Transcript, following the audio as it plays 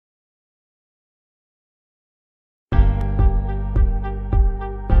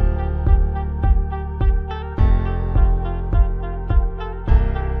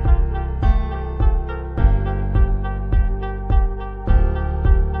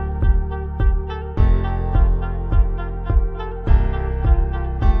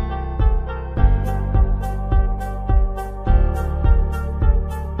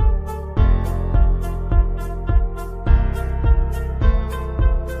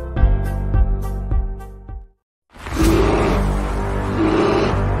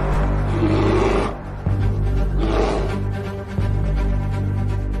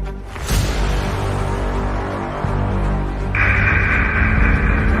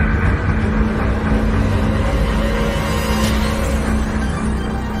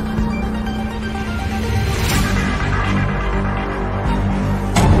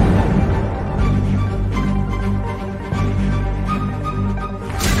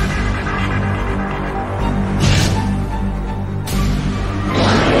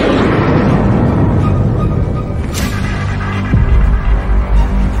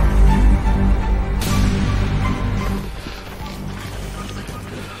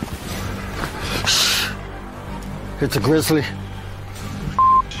It's a grizzly.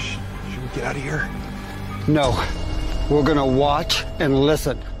 Should we get out of here? No. We're gonna watch and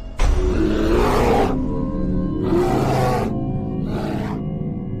listen.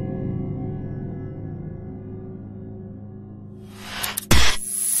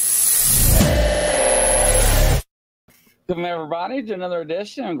 Welcome, everybody, to another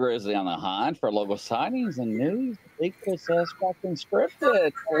edition of Grizzly on the Hunt for local sightings and news. Bigfoot-Sasquatch and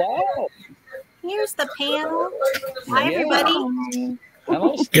Cryptid. Hello. Here's the panel. Hi, everybody.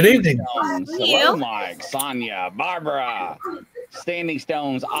 Hello. Good evening. Hello, Mike, Sonia, Barbara, Standing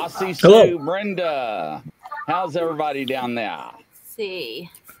Stones, Aussie Hello. Sue, Brenda. How's everybody down there? Let's see.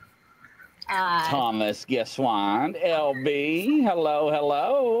 Thomas Geswand, LB.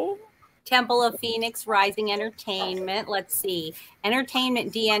 Hello. Temple of Phoenix Rising Entertainment. Let's see.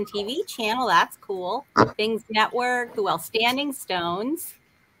 Entertainment DNTV channel. That's cool. Things Network. Who else? Standing Stones.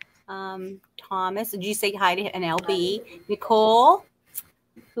 Thomas. Did you say hi to an LB? Nicole.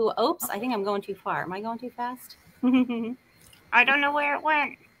 Who? Oops. I think I'm going too far. Am I going too fast? I don't know where it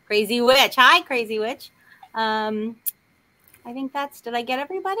went. Crazy Witch. Hi, Crazy Witch. I think that's. Did I get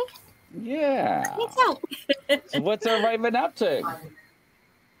everybody? Yeah. I think so. So what's everybody been up to?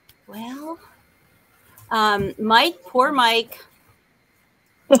 Well, Mike, poor Mike.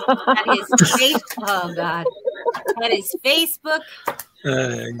 That is oh God, that is Facebook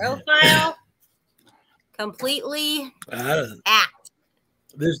profile completely act.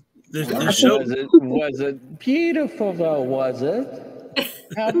 There's Was it beautiful though? Was it?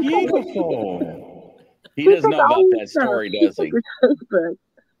 How beautiful! He doesn't know about that story, does he?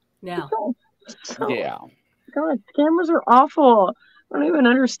 No. Yeah. God, cameras are awful. I don't even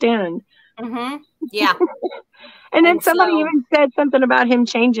understand. Mm-hmm. Yeah. And then somebody even said something about him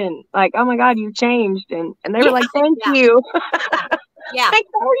changing. Like, oh my God, you changed. And they were like, thank you. Yeah. Like,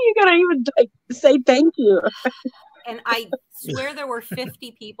 how are you going to even say thank you? And I swear there were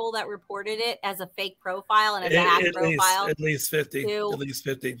 50 people that reported it as a fake profile and a bad profile. At least 50. Too. At least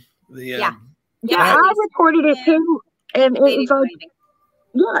 50. Yeah, I reported it too. And it was like,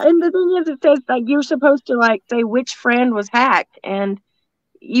 yeah, and the thing is, it says like you're supposed to like say which friend was hacked, and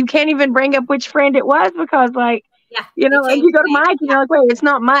you can't even bring up which friend it was because like, you know, like you go to Mike and you're like, wait, it's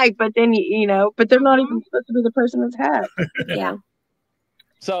not Mike, but then you know, but they're not even supposed to be the person that's hacked. Yeah.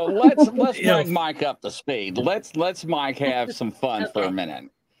 So let's bring Mike up to speed. Let's Mike have some fun for a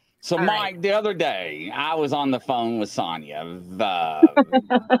minute. So all Mike, right. The other day I was on the phone with Sonia,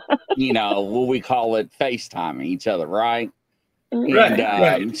 you know, what we call it, FaceTiming each other, right?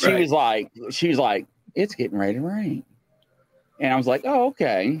 And she was like, it's getting ready to rain. And I was like, oh,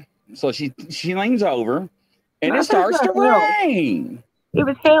 okay. So she leans over and it starts to rain. It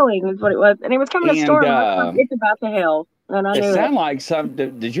was hailing is what it was. And it was coming a storm. It's about to hail. And I knew it. Sounded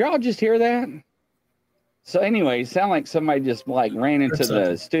like did y'all just hear that? So anyway, it sounded like somebody just like ran into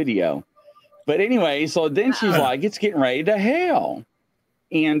the studio. But anyway, so then she's like, it's getting ready to hail.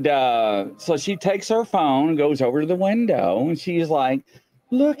 And so she takes her phone and goes over to the window and she's like,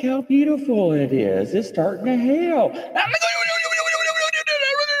 look how beautiful it is. It's starting to hail.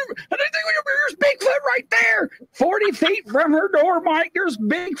 There's Bigfoot right there. 40 feet from her door, Mike. There's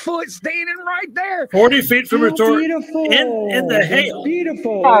Bigfoot standing right there. 40 feet from her door. Beautiful. In the hail. It's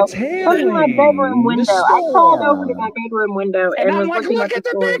beautiful. Oh, it's hailing. In my bedroom window. I crawled over to my bedroom window and I'm was like, look at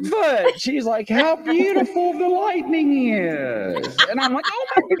the Bigfoot. She's like, how beautiful the lightning is. And I'm like, oh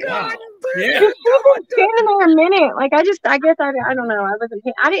my God. Yeah. She was standing there a minute. Like I guess I don't know.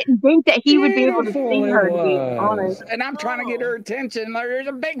 I didn't think that he would be able to see her, to be honest. And I'm trying to get her attention. There's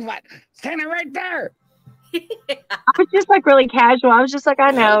a Bigfoot standing right there. I was just like really casual. I was just like,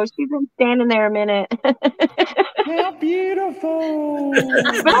 I know. She's been standing there a minute. How beautiful. But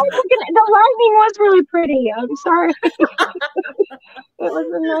I was looking at, the lightning was really pretty. I'm sorry. It was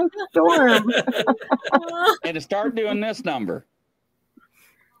a nice storm. And to start doing this number.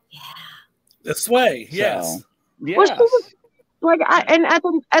 The sway, yes. So, yes. Well, she was, like at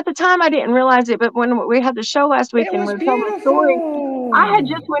the time I didn't realize it, but when we had the show last week and we were telling the story, I had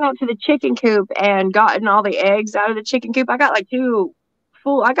just went out to the chicken coop and gotten all the eggs out of the chicken coop. I got like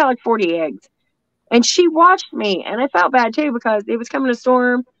 40 eggs. And she watched me, and I felt bad too because it was coming a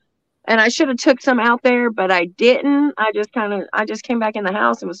storm and I should have took some out there, but I didn't. I just came back in the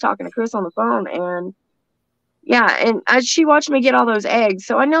house and was talking to Chris on the phone, and she watched me get all those eggs.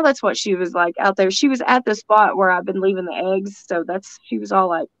 So I know that's what she was like out there. She was at the spot where I've been leaving the eggs. So she was all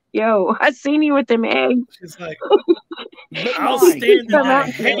like, yo, I seen you with them eggs. She's like, I'll stand in the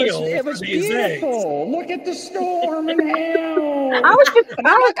hail. It was beautiful. Look at the storm and hail.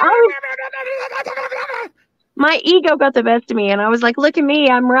 my ego got the best of me, and I was like, "Look at me,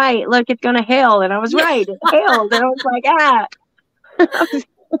 I'm right. Look, it's gonna hail," and I was right. It hailed, and I was like, "Ah."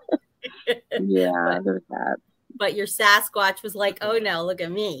 Yeah, there's that. But your Sasquatch was like, "Oh no, look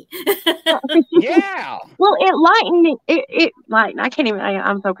at me." Yeah. Well, it lightened. It lightened. I can't even.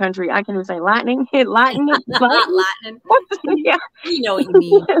 I'm so country. I can't even say lightning. It lightened. Lightning. Yeah. You know what you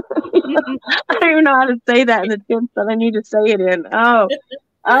mean. I don't even know how to say that in the tense that I need to say it in.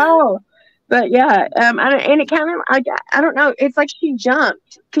 Oh. But yeah, and it kind of, I don't know. It's like she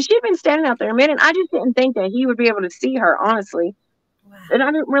jumped because she'd been standing out there a minute. I just didn't think that he would be able to see her, honestly. Wow. And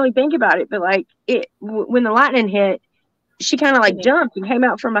I didn't really think about it. But like when the lightning hit, she kind of like jumped and came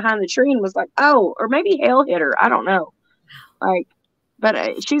out from behind the tree and was like, "Oh," or maybe hail hit her. I don't know. Like, but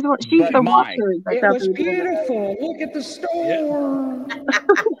she's the watcher. It was beautiful. Look at the storm.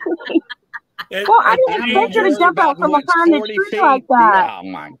 Well, I didn't expect her to jump out from behind the tree like that. Oh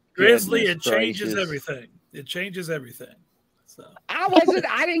my Grizzly, it changes everything. It changes everything. So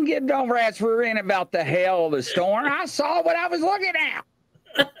I didn't get no rats for in about the hail of the storm. I saw what I was looking at.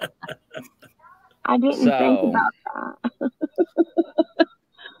 I didn't think about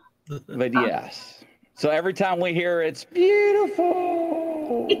that. But yes. So every time we hear it's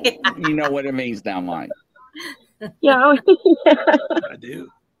beautiful, you know what it means now, Mike. Yeah. I do.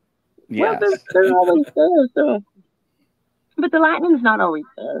 Yes. Well, they're always there, so. But the lightning's not always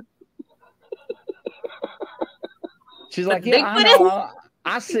there. She's like, yeah, I know.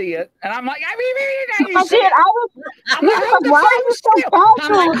 I see it. And I'm like, I see it. I'm like, why are you so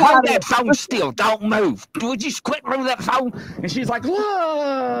I'm like, hold that phone still. Don't move. Would you quit moving that phone? And she's like,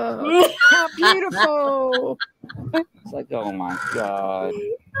 look, how beautiful. It's like, oh my God.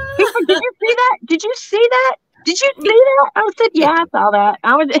 Did you see that? Did you see that? Did you see that? I said, yeah, I saw that.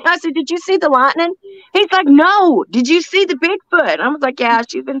 I said, did you see the lightning? He's like, no. Did you see the Bigfoot? I was like, yeah,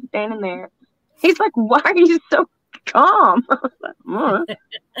 she's been standing there. He's like, why are you so calm? I was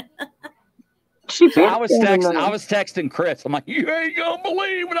like, I was texting Chris. I'm like, you ain't gonna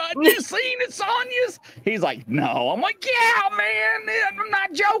believe what I just seen at Sonia's. He's like, no. I'm like, yeah, man. I'm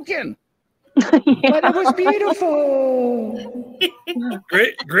not joking. But it was beautiful.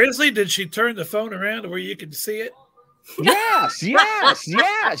 Grizzly, did she turn the phone around to where you could see it? Yes.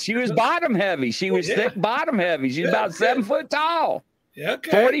 She was bottom heavy. She was thick bottom heavy. She's about 7 foot tall. Yeah,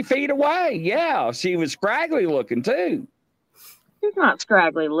 okay. 40 feet away. Yeah. She was scraggly looking too. She's not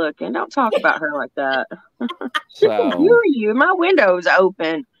scraggly looking. Don't talk about her like that. So, Who are you? My window's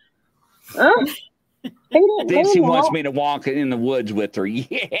open. Then she wants me to walk in the woods with her.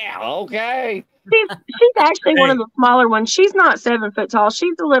 Yeah, okay. She's actually one of the smaller ones. She's not 7 foot tall.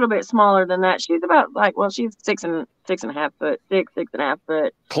 She's a little bit smaller than that. She's about she's 6.5 foot. 6.5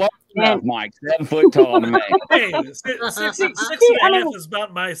 foot. Close enough, Mike. 7 foot tall to me. Hey, 6.5 is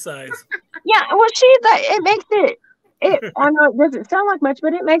about my size. Yeah, well, it makes it. I know it doesn't sound like much,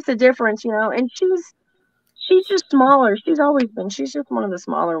 but it makes a difference, you know. And she's just smaller. She's always been. She's just one of the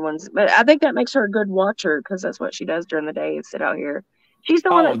smaller ones. But I think that makes her a good watcher because that's what she does during the day is sit out here. She's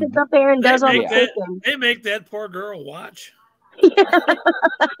the one that sits up there and does all the cooking. They make that poor girl watch.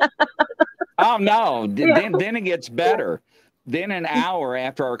 Oh, no. Then it gets better. Then an hour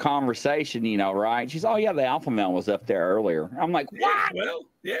after our conversation, you know, right? She's, oh, yeah, the alpha male was up there earlier. I'm like, what? Yeah, well,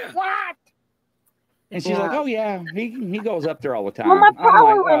 yeah. What? And she's like, oh, yeah, he goes up there all the time. Well, my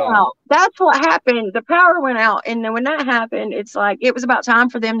power went out. That's what happened. The power went out. And then when that happened, it's like it was about time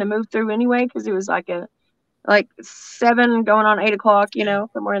for them to move through anyway because it was like 7 going on 8 o'clock, you know,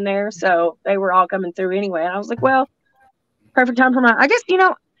 somewhere in there. So they were all coming through anyway. And I was like, well, perfect time for I guess, you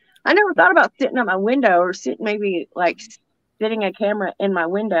know, I never thought about sitting at my window or sitting a camera in my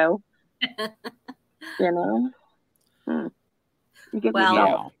window, you know.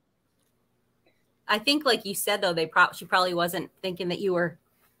 Well, I think, like you said, though, she probably wasn't thinking that you were,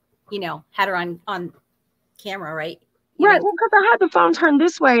 you know, had her on camera, right? Right. Well, because I had the phone turned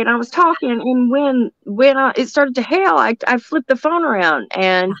this way and I was talking, and when it started to hail, I flipped the phone around,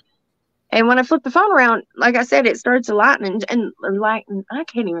 and when I flipped the phone around, like I said, it started to lighten and lighten. I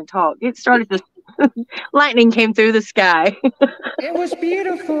can't even talk. It started to lightning came through the sky. It was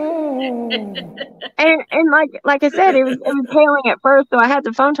beautiful. and like I said, it was hailing at first, so I had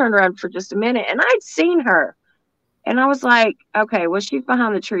the phone turned around for just a minute, and I'd seen her, and I was like, okay, well, she's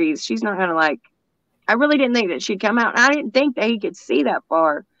behind the trees. She's not gonna I really didn't think that she'd come out. And I didn't think that he could see that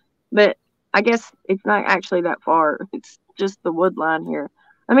far, but I guess it's not actually that far. It's just the wood line here.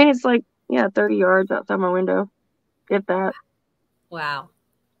 I mean, it's 30 yards outside my window, if that. Wow.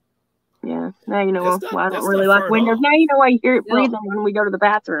 Yeah. Now you know why I don't really like windows. Now you know why you hear it breathing when we go to the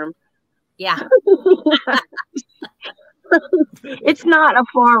bathroom. Yeah. It's not a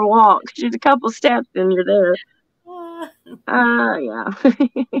far walk. Just a couple steps and you're there. Yeah.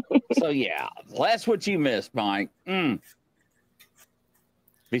 So yeah, that's what you missed, Mike.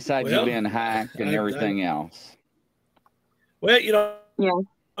 Besides you being hacked and everything else. Well, you know, yeah.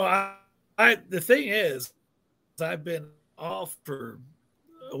 The thing is, I've been off for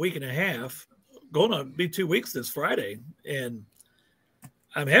a week and a half, going to be 2 weeks this Friday, and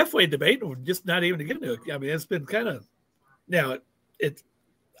I'm halfway debating just not even to get into it. I mean, it's been kind of now.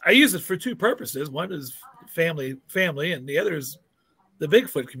 I use it for two purposes. One is family, and the other is the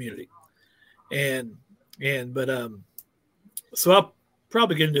Bigfoot community. But so I'll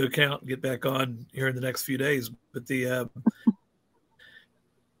probably get into account and get back on here in the next few days. But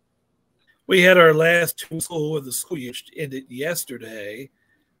we had our last school of the school year ended yesterday.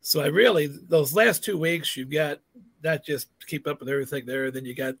 So those last 2 weeks, you've got not just to keep up with everything there, then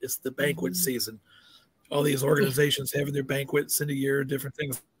you got it's the banquet season. All these organizations having their banquets in a year, different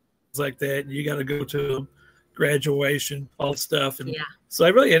things like that. And you got to go to graduation, all that stuff. And so I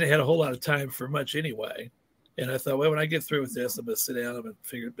really hadn't had a whole lot of time for much anyway. And I thought, well, when I get through with this, I'm going to sit down and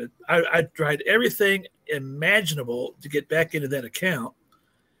figure it. But I tried everything imaginable to get back into that account.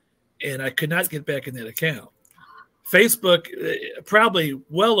 And I could not get back in that account. Facebook, probably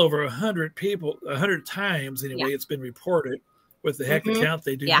well over 100 people, 100 times anyway, it's been reported with the hack account.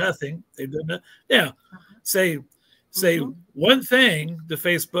 They do nothing. They've done nothing. Yeah. Say one thing to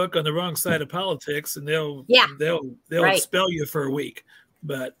Facebook on the wrong side of politics, and they'll expel you for a week.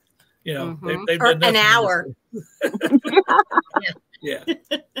 But you know, they've done nothing. An hour. Yeah.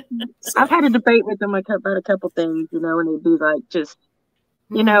 I've had a debate with them about a couple things, you know, and it'd be like just.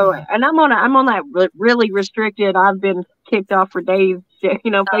 You know, and I'm on that really restricted. I've been kicked off for days, you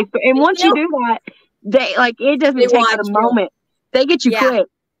know, Facebook. And once you do that, it doesn't take a moment. They get you quick.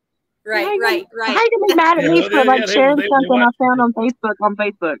 Right. How you gonna be mad at me for sharing something I found on Facebook?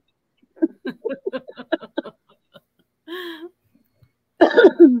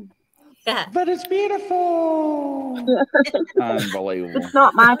 But it's beautiful. Unbelievable. It's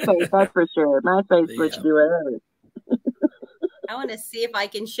not my face, that's for sure. My face lets you do whatever. I want to see if I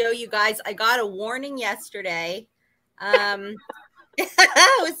can show you guys. I got a warning yesterday. It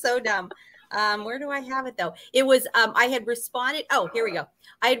was so dumb. Where do I have it though? It was I had responded. Oh, here we go.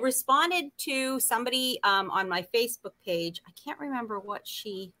 I had responded to somebody on my Facebook page. I can't remember what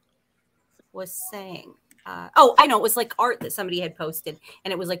she was saying. I know it was like art that somebody had posted,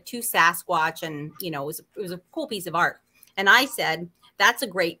 and it was like 2 Sasquatch, and you know it was a cool piece of art. And I said, "That's a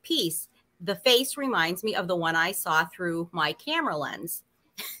great piece. The face reminds me of the one I saw through my camera lens."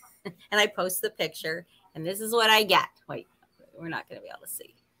 And I post the picture, and this is what I get. Wait, we're not going to be able to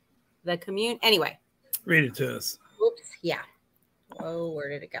see the anyway. Read it to us. Oops. Yeah. Oh, where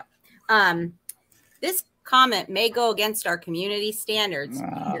did it go? This comment may go against our community standards.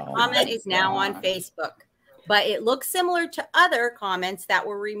 Your comment is now on Facebook, but it looks similar to other comments that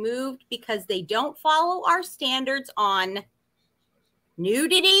were removed because they don't follow our standards on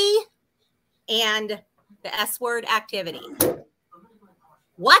nudity and the S word activity.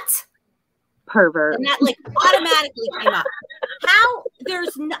 What? Pervert. And that automatically came up. How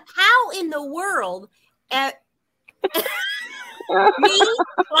in the world me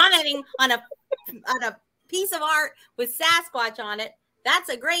commenting on a piece of art with Sasquatch on it, that's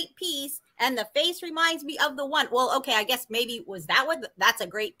a great piece, and the face reminds me of the one. Well, okay, I guess maybe was that what that's a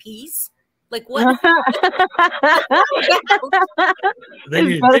great piece? Like what? They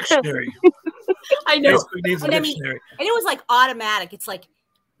need a dictionary. I know. Facebook needs a dictionary. And it was like automatic. It's like,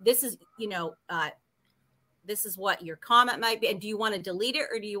 this is, this is what your comment might be. And do you want to delete it,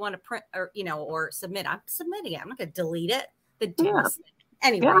 or do you want to print or submit? I'm submitting it. I'm not going to delete it.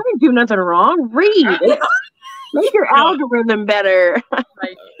 Anyway. Yeah, I didn't do nothing wrong. Read. Make your algorithm better.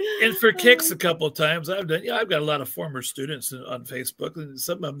 And for kicks, a couple of times I've got a lot of former students on Facebook, and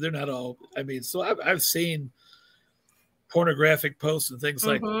some of them, they're not all. I mean, so I've seen pornographic posts and things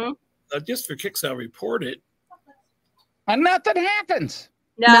like that. Just for kicks, I'll report it, and nothing happens.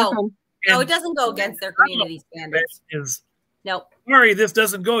 No, it doesn't go against their community standards. Nope. Sorry, this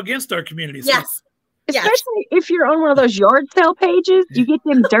doesn't go against our community standards. Especially if you're on one of those yard sale pages, you get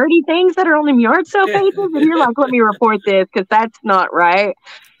them dirty things that are on them yard sale pages, and you're like, let me report this because that's not right.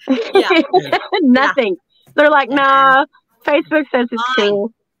 Nothing. They're like, nah, Facebook says it's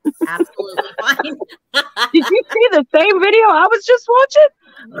cool. Absolutely fine. Did you see the same video I was just watching?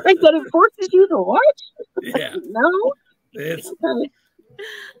 Like that it forces you to watch? Yeah. No? It's...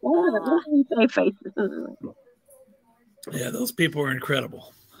 What do you say, faces? Yeah, those people are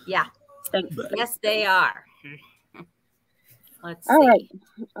incredible. Yeah. Yes, they are. Let's All right.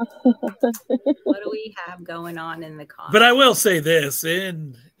 see. What do we have going on in the comments? But I will say this,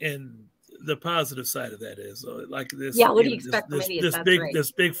 in the positive side of that is like this. Yeah, what do you expect from idiots?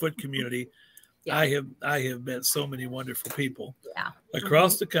 This Bigfoot community. Yeah. I have met so many wonderful people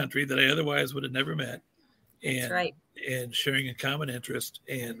across the country that I otherwise would have never met, and and sharing a common interest,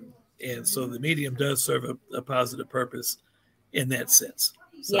 and so the medium does serve a positive purpose in that sense.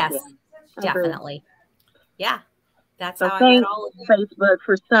 So, yes, definitely. Yeah. That's so how I met all of you. Facebook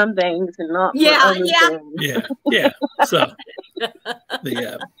for some things and not for other things. Yeah. So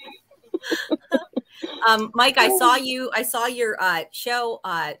Mike, I saw your show,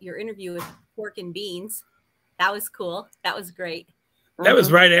 your interview with Pork and Beans. That was cool. That was great. That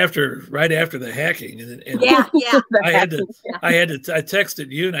was right after the hacking, and yeah. I texted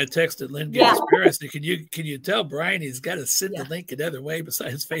you and I texted Lynn Gaspar. I said, can you tell Brian he's got to send the link another way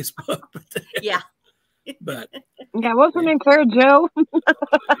besides Facebook? But wasn't it Claire Joe?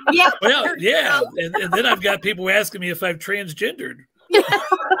 Yeah. Well, yeah, and then I've got people asking me if I've transgendered.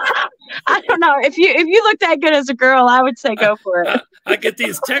 I don't know. If you look that good as a girl, I would say go for it. I get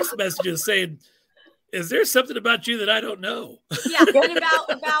these text messages saying, "Is there something about you that I don't know?" Yeah, and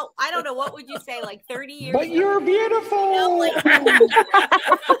about I don't know, what would you say, like 30 years? But you're beautiful. You know, like,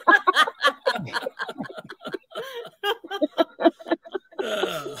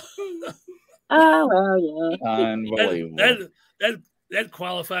 oh well, yeah. Unbelievable. That'd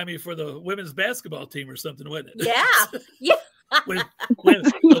qualify me for the women's basketball team or something, wouldn't it? Yeah. with a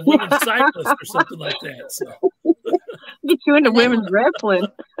women's cyclist or something like that. So get you into women's wrestling.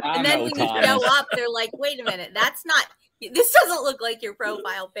 And then when you show up, they're like, "Wait a minute, that's not. This doesn't look like your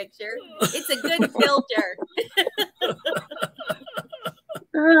profile picture. It's a good filter."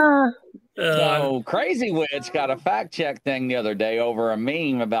 So Crazy Witch got a fact check thing the other day over a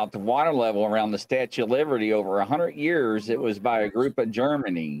meme about the water level around the Statue of Liberty over 100 years. It was by a group of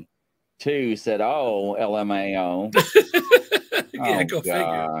Germany. Too said, "Oh, LMAO." Yeah, go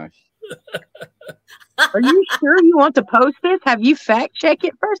figure. Are you sure you want to post this? Have you fact checked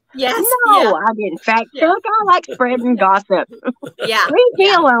it first? Yes. No, I didn't fact check. I like spreading gossip. Yeah. Leave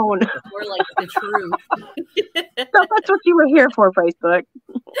me alone. We're like the truth. So that's what you were here for, Facebook.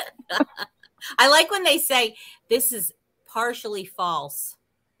 I like when they say this is partially false.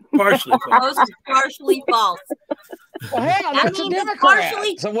 Partially false. Partially false. Well, hell, That that's a means it's Democrat.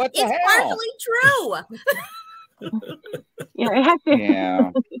 partially, So what the it's hell? partially true. Yeah, it has to.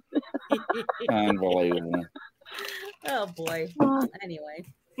 Yeah. Unbelievable. Oh boy. Anyway.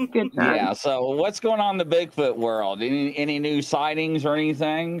 Good time. Yeah. So what's going on in the Bigfoot world? Any new sightings or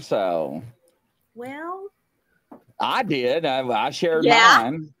anything? So Well, I did. I shared Yeah.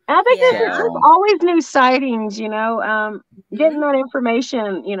 mine. I think Yeah. there's always new sightings, getting that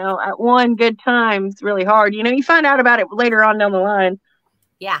information, at one good time is really hard. You find out about it later on down the line.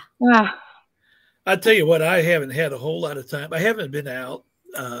 yeah. I tell you what, I haven't had a whole lot of time. I haven't been out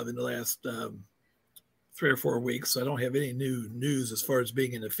in the last 3 or 4 weeks, so I don't have any new news as far as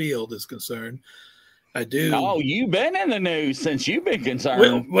being in the field is concerned. I do. Oh, you've been in the news since you've been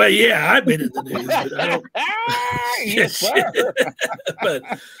concerned. Well, yeah, I've been in the news, but I don't. Yes, sir. but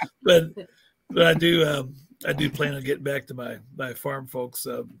I do plan on getting back to my farm folks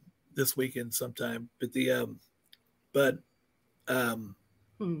this weekend sometime. But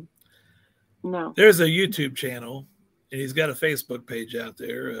No. there's a YouTube channel, and he's got a Facebook page out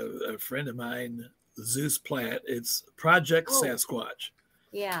there. A friend of mine, Zeus Platt. It's Project Sasquatch.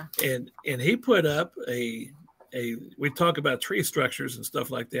 Yeah. And he put up we talk about tree structures and stuff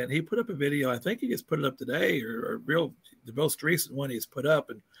like that. And he put up a video. I think he just put it up today, or the most recent one he's put up.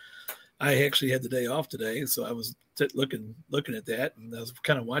 And I actually had the day off today, so I was looking at that, and I was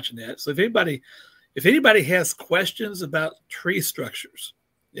kind of watching that. So if anybody has questions about tree structures,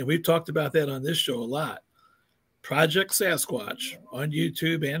 and we've talked about that on this show a lot, Project Sasquatch on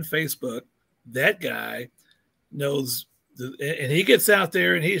YouTube and Facebook, that guy knows. And he gets out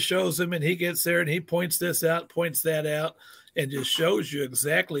there and he shows them, and he gets there and he points this out, points that out, and just shows you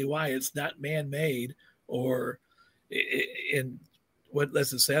exactly why it's not man-made or in what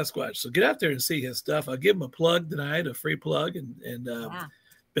less than Sasquatch. So get out there and see his stuff. I'll give him a plug tonight, a free plug,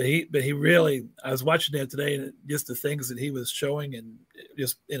 but he really. I was watching that today, and just the things that he was showing, and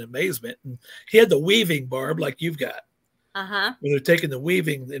just in amazement. And he had the weaving barb like you've got. Where they're taking the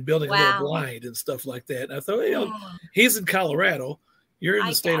weaving and building a little blind and stuff like that. And I thought, he's in Colorado. You're in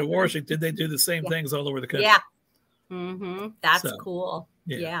the state of Washington. They do the same things all over the country. Yeah. That's cool.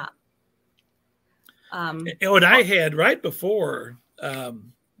 Yeah. And what I had right before I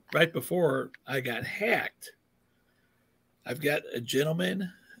got hacked, I've got a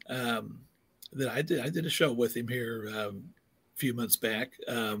gentleman that I did a show with him here few months back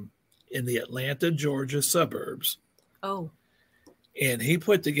in the Atlanta, Georgia suburbs. Oh. And he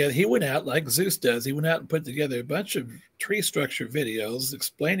went out like Zeus does. He went out and put together a bunch of tree structure videos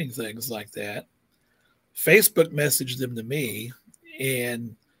explaining things like that. Facebook messaged them to me,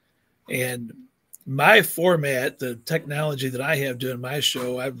 and my format, the technology that I have doing my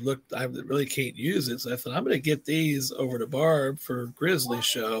show, I really can't use it. So I thought I'm going to get these over to Barb for Grizzly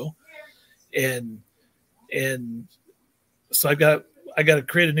show. And so I got to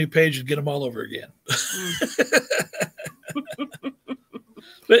create a new page and get them all over again.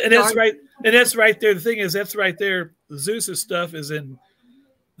 And that's right. And that's right there. The thing is, that's right there. Zeus's stuff is in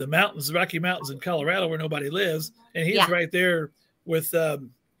the mountains, Rocky Mountains in Colorado, where nobody lives, and he's right there with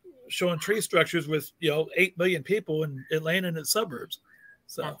showing tree structures with 8 million people in Atlanta and its suburbs.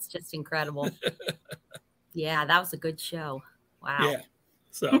 So that's just incredible. Yeah, that was a good show. Wow. Yeah.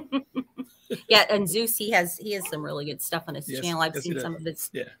 So. Yeah, and Zeus, he has some really good stuff on his channel. I've seen some of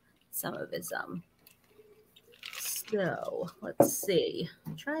his. So let's see.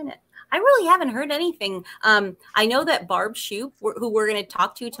 I really haven't heard anything. I know that Barb Shoup, who we're going to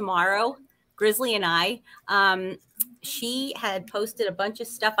talk to tomorrow, Grizzly and I, she had posted a bunch of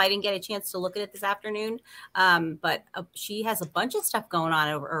stuff. I didn't get a chance to look at it this afternoon, but she has a bunch of stuff going on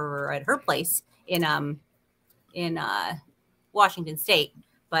over at her place in Washington State.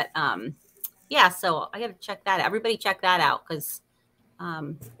 But yeah, so I got to check that out. Everybody check that out because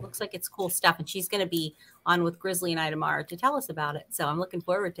looks like it's cool stuff. And she's going to be on with Grizzly and I tomorrow to tell us about it. So I'm looking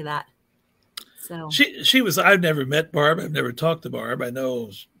forward to that. So I've never met Barb. I've never talked to Barb. I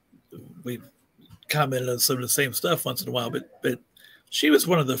know we've commented on some of the same stuff once in a while, but she was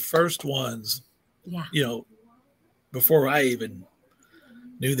one of the first ones, before I even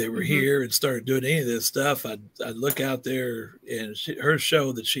knew they were here and started doing any of this stuff. I'd look out there, and her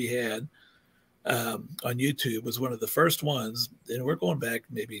show that she had on YouTube was one of the first ones, and we're going back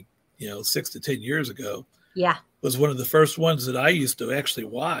maybe 6 to 10 years ago. Yeah, was one of the first ones that I used to actually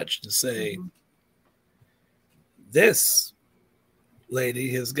watch and say, this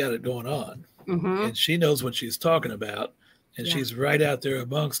lady has got it going on, and she knows what she's talking about, and she's right out there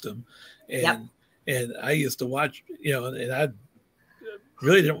amongst them. And I used to watch, and I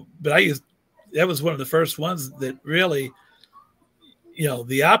really didn't, but that was one of the first ones that really,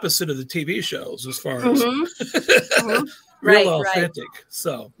 the opposite of the TV shows as far as real authentic.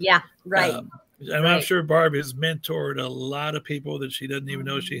 So I'm sure Barb has mentored a lot of people that she doesn't even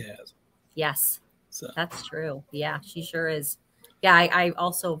know she has. Yes, so that's true. Yeah, she sure is. Yeah, I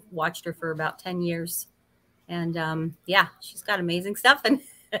also watched her for about 10 years, and she's got amazing stuff. And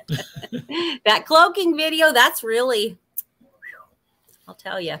that cloaking video, that's really, I'll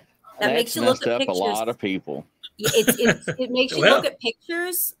tell you, that makes you look at pictures. A lot of people. It makes you look at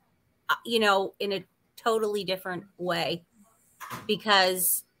pictures, in a totally different way,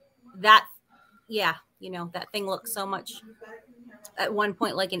 because that thing looks so much at one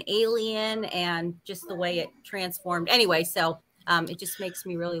point like an alien, and just the way it transformed. Anyway, so it just makes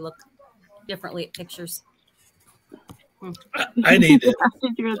me really look differently at pictures. I need it.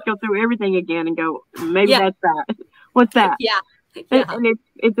 You're going to go through everything again and go, maybe that's that. What's that? Yeah. And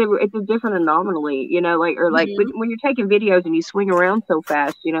it's a different anomaly, when you're taking videos and you swing around so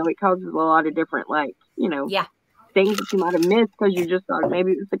fast, it causes a lot of different, things that you might have missed because you just thought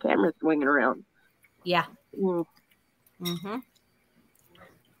maybe it was the camera swinging around. Yeah.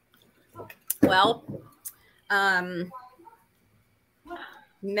 Well,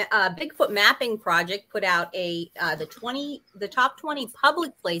 Bigfoot Mapping Project put out the top 20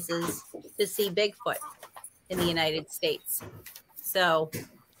 public places to see Bigfoot in the United States. So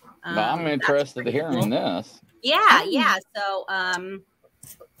I'm interested in hearing this. Yeah. So let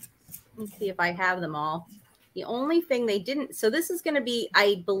me see if I have them all. The only thing they didn't, so this is going to be,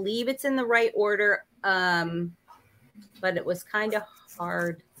 I believe it's in the right order, but it was kind of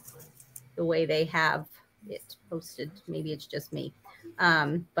hard the way they have it posted. Maybe it's just me.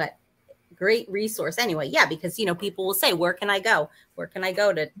 But great resource anyway. Yeah, because people will say, where can I go? Where can I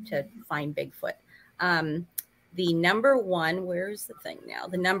go to find Bigfoot? The number one, where's the thing now?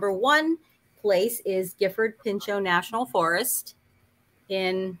 The number one place is Gifford Pinchot National Forest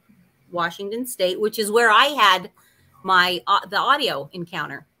in Washington State, which is where I had the audio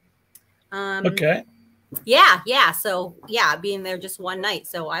encounter. Okay. Yeah. So being there just one night.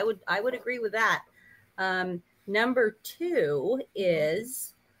 So I would agree with that. Number two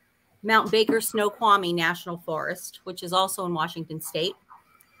is Mount Baker Snoqualmie National Forest, which is also in Washington State.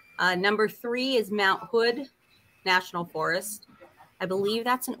 Number three is Mount Hood National Forest. I believe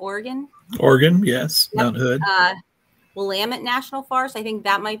that's in Oregon. Oregon, yes. Yep. Mount Hood. Willamette National Forest. I think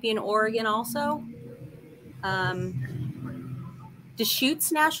that might be in Oregon also.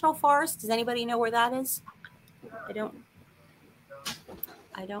 Deschutes National Forest. Does anybody know where that is? I don't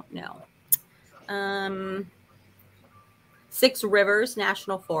know. Six Rivers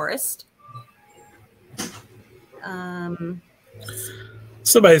National Forest.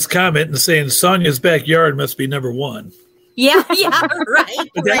 Somebody's commenting saying Sonia's backyard must be number one. Yeah, right.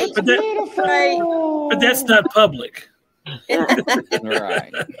 But that's not public.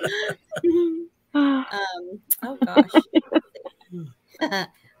 Right. Oh gosh.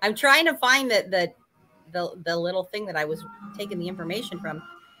 I'm trying to find the little thing that I was taking the information from.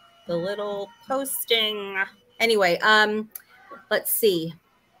 The little posting. Anyway, let's see.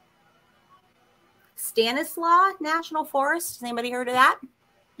 Stanislaus National Forest. Has anybody heard of that?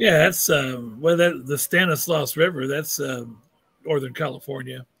 Yeah, that's the Stanislaus River. That's Northern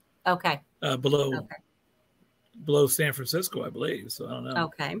California. Okay. Below San Francisco, I believe. So I don't know.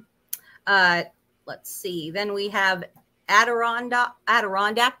 Okay. Let's see. Then we have Adirondack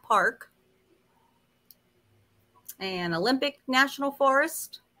Park and Olympic National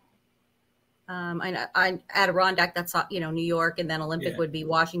Forest. I Adirondack, that's New York, and then Olympic would be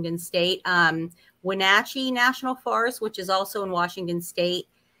Washington State. Wenatchee National Forest, which is also in Washington State.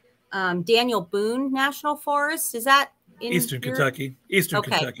 Daniel Boone National Forest, is that in Eastern Kentucky? Eastern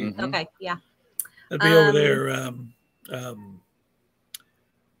Kentucky. Mm-hmm. Okay, yeah. That'd be over there.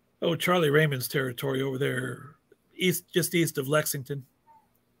 Charlie Raymond's territory over there, just east of Lexington.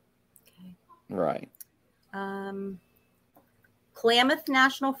 Okay. Right. Klamath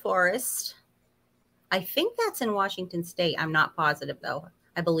National Forest. I think that's in Washington State. I'm not positive though.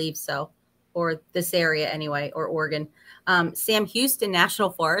 I believe so, or this area anyway, or Oregon. Sam Houston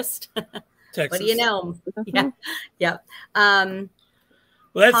National Forest. Texas. What do you know? Yeah. Well,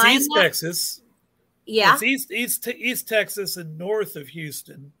 that's Pine East Texas. Yeah. It's East Texas and north of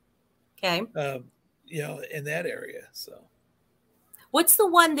Houston. Okay. In that area. So, what's the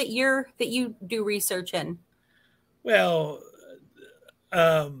one that you do research in? Well,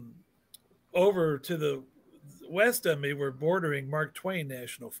 over to the west of me, we're bordering Mark Twain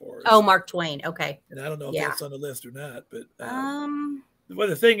National Forest. Oh, Mark Twain. Okay. And I don't know if that's on the list or not, but well,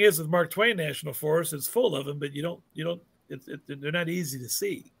 the thing is with Mark Twain National Forest, it's full of them, but they're not easy to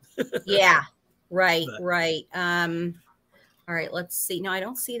see. Yeah. Right. Right. All right. Let's see. No, I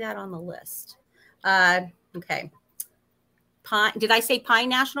don't see that on the list. Okay. Pine. Did I say Pine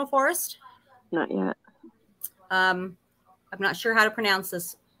National Forest? Not yet. I'm not sure how to pronounce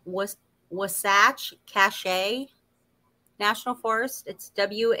this. Wasatch Cache National Forest. It's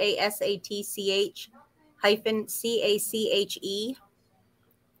WASATCH-CACHE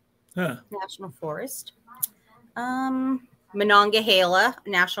National Forest. Monongahela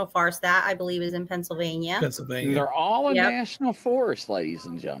National Forest, that I believe is in Pennsylvania. They're all a national forest, ladies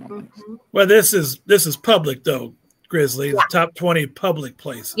and gentlemen. Mm-hmm. Well, this is public though, Grizzly. The top 20 public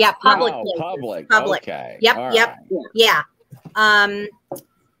places. Yeah, public places. Public. Okay. Yep. All Yep. right. Yeah.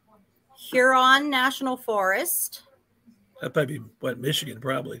 Huron National Forest. That'd probably be Michigan,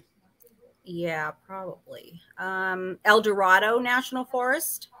 probably. Yeah, probably. El Dorado National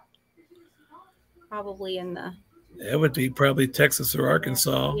Forest. Probably in the. It would be probably Texas or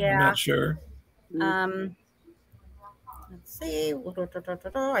Arkansas. Yeah. I'm not sure. Let's see.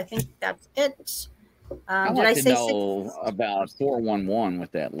 I think that's it. I'd like to know about 411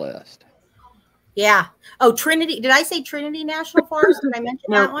 with that list. Yeah. Oh, Trinity. Did I say Trinity National Forest? Did I mention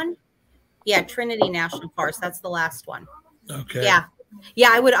that one? Yeah, Trinity National Forest. That's the last one. Okay. Yeah. Yeah,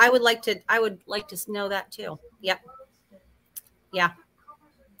 I would like to know that too. Yep. Yeah.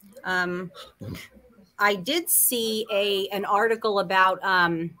 I did see an article about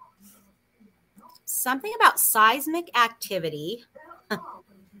something about seismic activity. And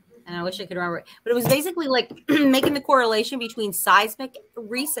I wish I could remember it, but it was basically like making the correlation between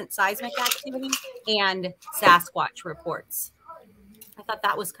recent seismic activity and Sasquatch reports. I thought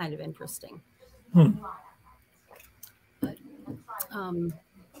that was kind of interesting. But,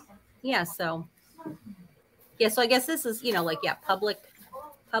 so I guess this is,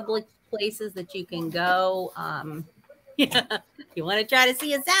 public places that you can go. You want to try to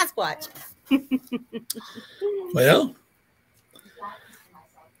see a Sasquatch. Well,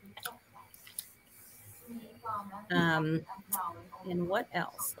 and what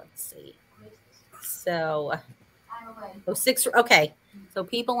else? Let's see. So, okay. So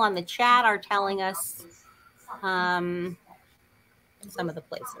people on the chat are telling us some of the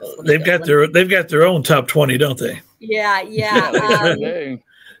places. They've got their own top 20, don't they? Yeah.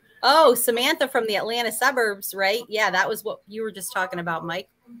 Oh, Samantha from the Atlanta suburbs, right? Yeah, that was what you were just talking about, Mike,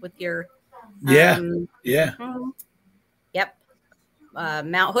 with your Yep.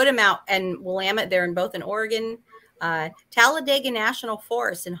 Mount Hood and Mount and Willamette. They're both in Oregon. Talladega National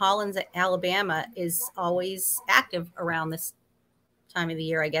Forest in Hollins, Alabama is always active around this time of the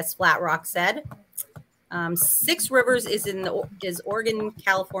year, I guess Flat Rock said. Six Rivers is is Oregon,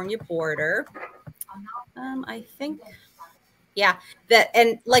 California border. I think, yeah, that,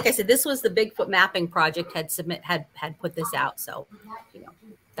 and like I said, this was the Bigfoot mapping project had put this out. So,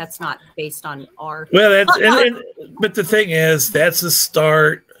 that's not based on our. Well, but the thing is, that's a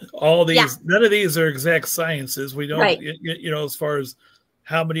start. All these, none of these are exact sciences. We don't, as far as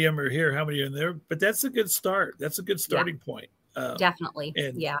how many of them are here, how many are in there. But that's a good start. That's a good starting point. Definitely.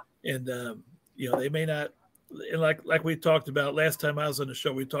 And they may not. And like we talked about last time I was on the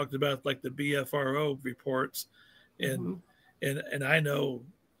show, we talked about like the BFRO reports, and I know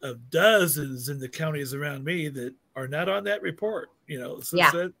of dozens in the counties around me that are not on that report.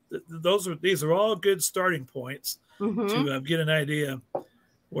 These are all good starting points to get an idea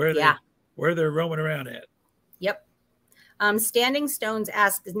where they're roaming around at. Yep. Standing Stones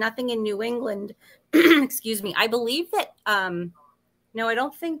asks, is nothing in New England? Excuse me. I believe that. No, I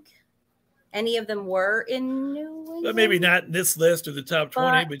don't think any of them were in New England. But maybe not in this list or the top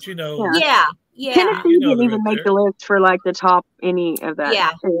 20, but Yeah. Tennessee didn't even make the list for like the top any of that.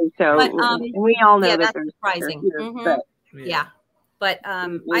 Yeah. Too, so we all know that that's there's surprising. But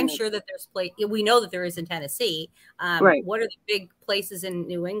I'm sure that there's we know that there is in Tennessee. Right. What are the big places in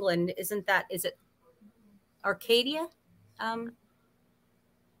New England? Is it Arcadia?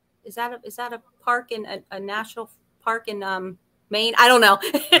 Is that a park in a national park in Maine? I don't know.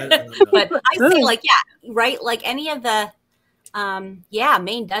 But I say like like any of the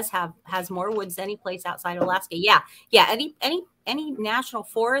Maine has more woods than any place outside of Alaska. Any national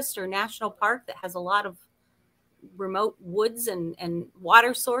forest or national park that has a lot of remote woods and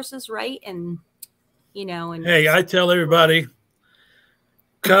water sources, right? And hey, I tell everybody,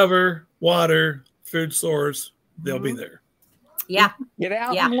 cover, water, food source, they'll be there. Yeah. Get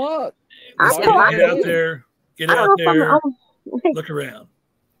out and look. Get out there. Look around.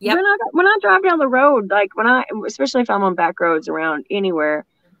 Yep. When I drive down the road, like especially if I'm on back roads around anywhere,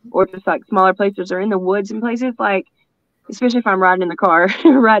 or just like smaller places or in the woods and places, like especially if I'm riding in the car,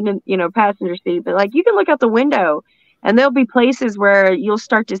 riding in passenger seat, but like you can look out the window and there'll be places where you'll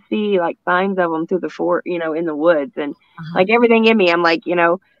start to see like signs of them through the in the woods, and like everything in me, I'm like,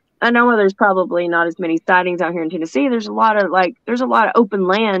 I know there's probably not as many sightings out here in Tennessee. There's a lot of open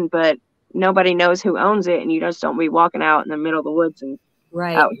land, but nobody knows who owns it, and you just don't be walking out in the middle of the woods and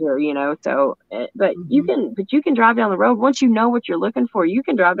out here, So, but you can drive down the road once you know what you're looking for. You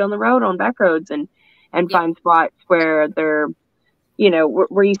can drive down the road on back roads and find spots where they're,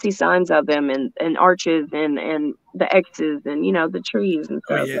 where you see signs of them and arches and the X's and the trees and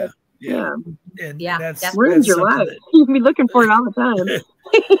stuff. That's ruins your life. You'll be looking for it all the time.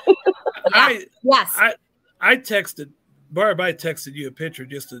 I texted Barb. I texted you a picture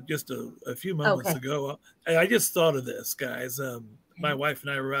just a few moments ago. I just thought of this, guys. My wife and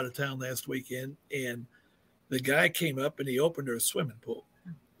I were out of town last weekend, and the guy came up and he opened our swimming pool,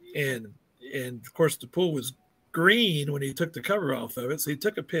 and of course the pool was green when he took the cover off of it. So he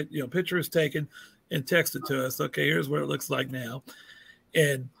took a picture was taken and texted to us. Okay, here's what it looks like now.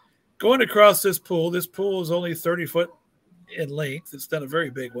 And going across this pool is only 30 foot in length. It's not a very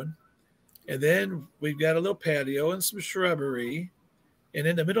big one. And then we've got a little patio and some shrubbery. And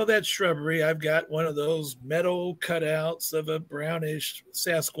in the middle of that shrubbery, I've got one of those metal cutouts of a brownish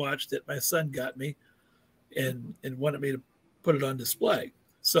Sasquatch that my son got me and wanted me to put it on display.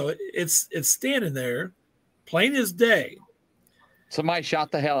 So it's standing there, plain as day. Somebody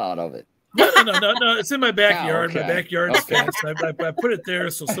shot the hell out of it. No. It's in my backyard. My backyard's fenced. I put it there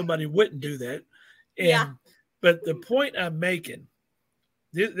so somebody wouldn't do that. But the point I'm making,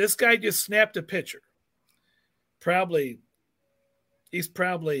 this guy just snapped a picture. He's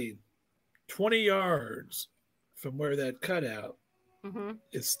probably 20 yards from where that cutout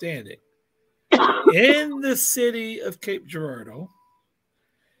is standing. In the city of Cape Girardeau,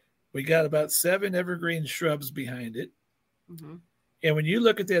 we got about 7 evergreen shrubs behind it. And when you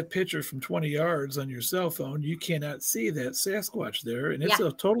look at that picture from 20 yards on your cell phone, you cannot see that Sasquatch there, and it's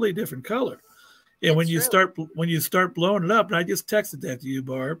a totally different color. And when you start blowing it up, and I just texted that to you,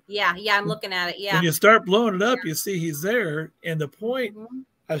 Barb. Yeah, I'm looking at it. Yeah. When you start blowing it up, you see he's there. And the point,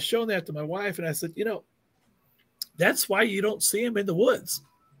 I was showing that to my wife, and I said, that's why you don't see him in the woods.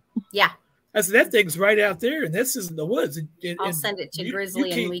 Yeah. I said, that thing's right out there, and this isn't the woods. I'll send it to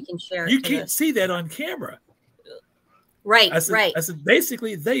Grizzly, and we can share it. You can't see that on camera. Right, I said,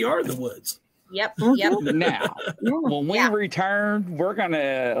 basically, they are the woods. Yep. Now, when we return, we're going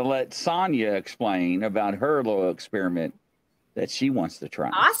to let Sonia explain about her little experiment that she wants to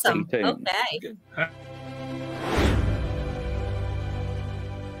try. Awesome. Okay.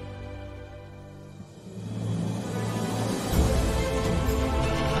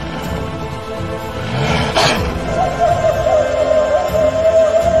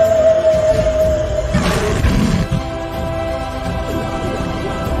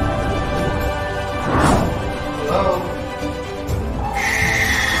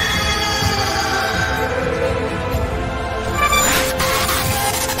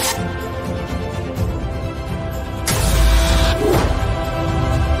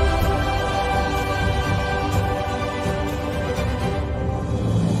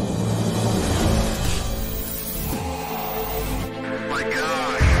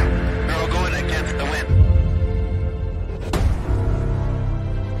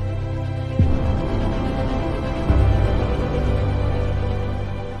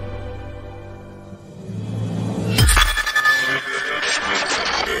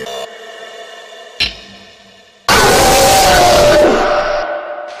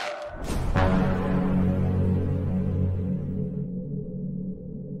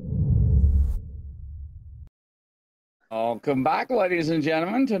 Welcome back, ladies and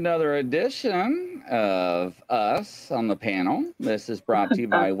gentlemen, to another edition of Us on the Panel. This is brought to you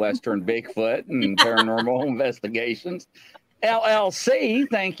by Western Bigfoot and Paranormal Investigations, LLC.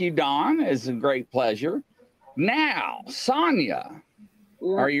 Thank you, Dawn. It's a great pleasure. Now, Sonia,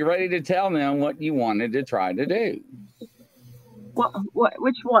 are you ready to tell them what you wanted to try to do?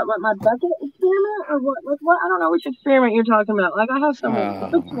 Which one? Like my bucket experiment or what? I don't know which experiment you're talking about. Like I have so many.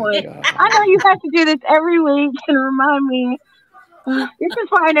 Which one? I know you have to do this every week and remind me. This is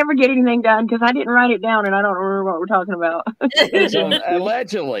why I never get anything done because I didn't write it down and I don't remember what we're talking about. So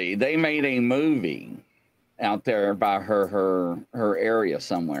allegedly, they made a movie out there by her area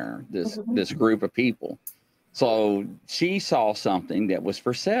somewhere. This group of people. So she saw something that was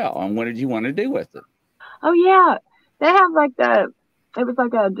for sale, and what did you want to do with it? Oh yeah. They have like they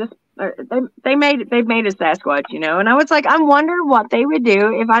made a Sasquatch, you know, and I was like, I wonder what they would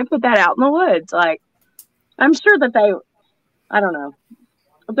do if I put that out in the woods. Like, I'm sure that I don't know.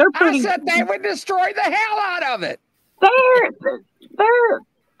 They're pretty. I said they would destroy the hell out of it. I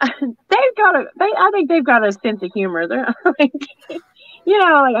think they've got a sense of humor. They're like, you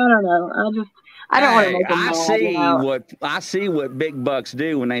know, like I don't know. I don't want to make them mad. I see what big bucks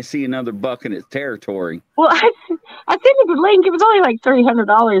do when they see another buck in its territory. Well, I sent you the link. It was only like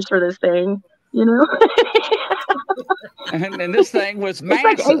 $300 for this thing, you know. and this thing was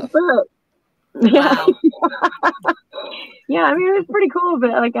massive. It's like 8 foot. Yeah. Yeah, I mean it was pretty cool, but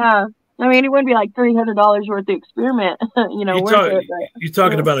like I mean it wouldn't be like $300 worth of experiment, you know. You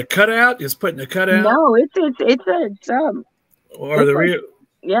talking about a cutout? Just putting a cutout? No, it's or the real.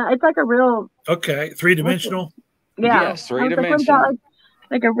 Yeah, it's like a real. Okay, 3-dimensional. Yeah, yes, 3-dimensional.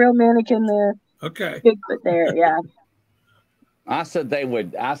 Like a real mannequin there. Okay. Bigfoot there, yeah. I said they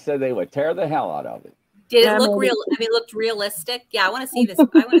would tear the hell out of it. Did it look real? I mean, it looked realistic. Yeah, I want to see this. I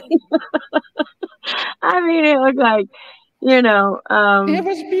want to see. I mean, it looked like, you know. It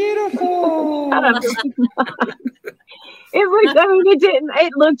was beautiful. It looked. I mean, it didn't.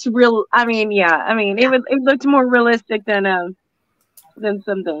 It looked real. I mean, yeah. I mean, it looked more realistic than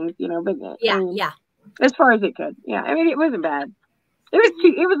some things, you know. But yeah, I mean, yeah. As far as it could, yeah. I mean, it wasn't bad.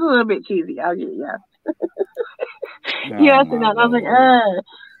 It was a little bit cheesy. I'll give you, yeah. Yes, and I was like,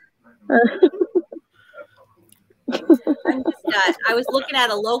 I was looking at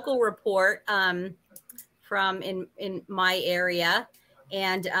a local report from in my area,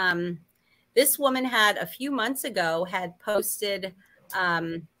 and this woman had a few months ago had posted.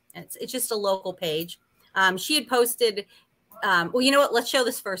 It's just a local page. She had posted. Well, you know what? Let's show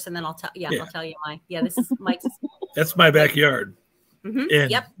this first, and then I'll tell. Yeah, I'll tell you mine. Yeah, this is Mike's. That's my backyard. Mm-hmm. And,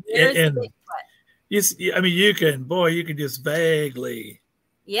 yep. I mean, you can just vaguely.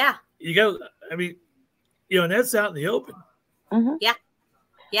 Yeah. You go. I mean, you know, and that's out in the open. Mm-hmm. Yeah.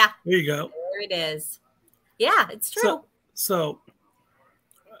 Yeah. There you go. There it is. Yeah, it's true. So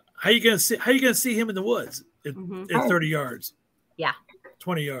how you gonna see him in the woods at 30 yards? Yeah.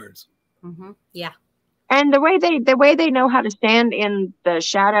 20 yards. Mm-hmm. Yeah. And the way they know how to stand in the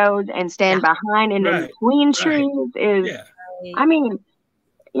shadows and stand behind and in between trees is, I mean,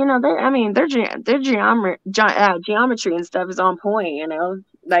 you know, their geometry and stuff is on point. You know,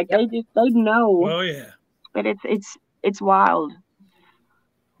 like they know. Oh yeah. But it's wild.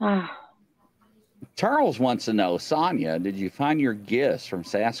 Charles wants to know, Sonia, did you find your gifts from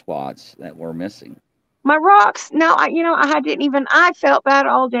Sasquatch that were missing? My rocks? No, I felt bad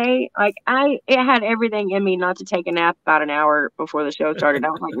all day. Like it had everything in me not to take a nap about an hour before the show started. I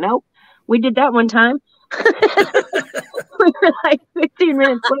was like, nope. We did that one time. We were like 15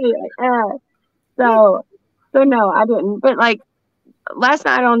 minutes late. So no, I didn't. But like last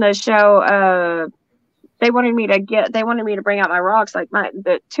night on the show, they wanted me to bring out my rocks, like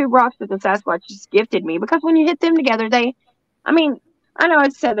the 2 rocks that the Sasquatch just gifted me, because when you hit them together, I know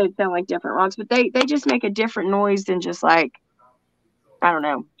it said they sound like different rocks, but they just make a different noise than just like, I don't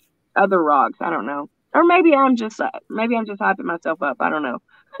know, other rocks. I don't know. Or maybe I'm just hyping myself up. I don't know.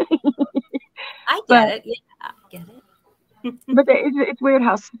 I get it. Yeah, I get it. But it's weird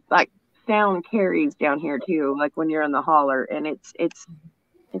how like sound carries down here too. Like when you're in the holler, and it's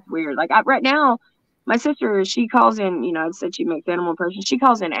weird. Like right now, my sister, she calls in. You know, I said she makes animal impressions. She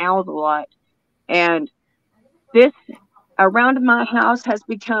calls in owls a lot, and this around my house has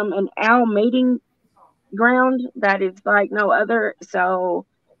become an owl mating ground that is like no other. So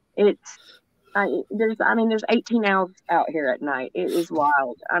there's 18 owls out here at night. It is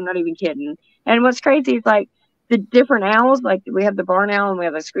wild. I'm not even kidding. And what's crazy is like the different owls, like we have the barn owl and we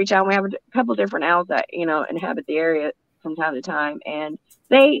have the screech owl, and we have a couple different owls that, you know, inhabit the area from time to time. And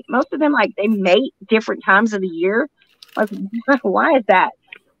most of them, like, they mate different times of the year. Like, why is that?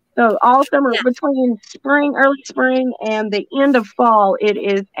 So all summer, between early spring, and the end of fall, it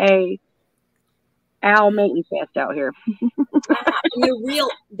is a owl mating fest out here. And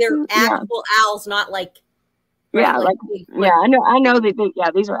they're actual owls, not like I know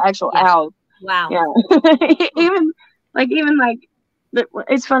that these are actual owls. Wow. Yeah. even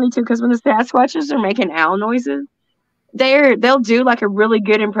it's funny too, because when the Sasquatches are making owl noises, they'll do like a really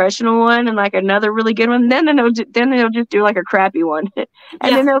good impression of one and like another really good one. Then they'll just do like a crappy one, and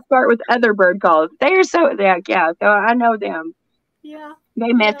then they'll start with other bird calls. They are so So I know them. Yeah.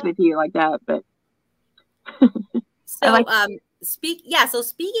 They mess with you like that, but. So So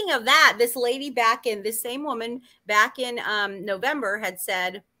speaking of that, this same woman back in November had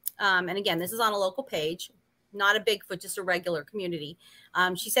said, and again, this is on a local page, not a Bigfoot, just a regular community.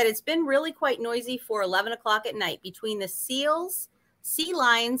 She said it's been really quite noisy for 11 o'clock at night between the seals, sea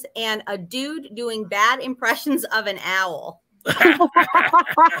lions, and a dude doing bad impressions of an owl. And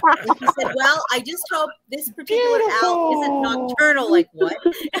she said, well, I just hope this particular owl isn't nocturnal like what?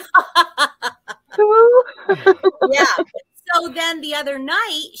 Yeah. So then the other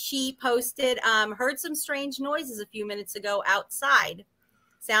night she posted, heard some strange noises a few minutes ago outside.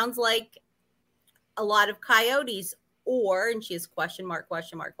 Sounds like a lot of coyotes, and she has question mark.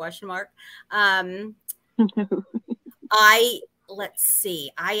 Let's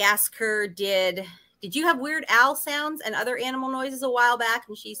see. I asked her, did you have weird owl sounds and other animal noises a while back?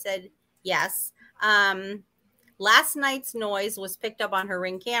 And she said, yes. Last night's noise was picked up on her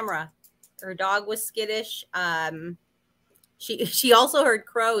Ring camera. Her dog was skittish. She also heard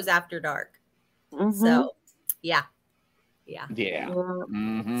crows after dark. Mm-hmm. So, yeah.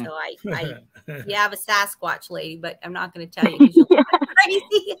 Mm-hmm. So I have a Sasquatch lady, but I'm not going to tell you because you'll be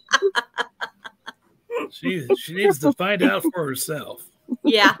crazy. She needs to find out for herself.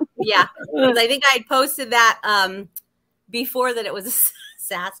 Yeah. Because I think I had posted that before that it was a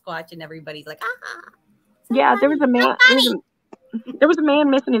Sasquatch, and everybody's like, Yeah, there was a man. There was a man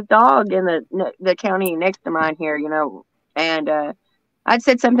missing his dog in the county next to mine here, and I'd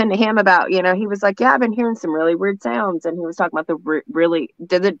said something to him about, he was like, yeah, I've been hearing some really weird sounds, and he was talking about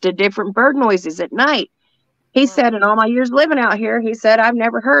the different bird noises at night. He said, in all my years living out here, he said, I've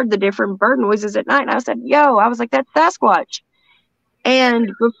never heard the different bird noises at night. And I said, I was like, that's Sasquatch.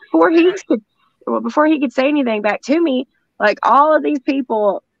 And before he could say anything back to me, like all of these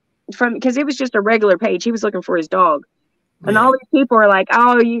people because it was just a regular page, he was looking for his dog. And all these people are like,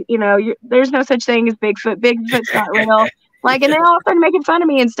 there's no such thing as Bigfoot. Bigfoot's not real. Like, and they all started making fun of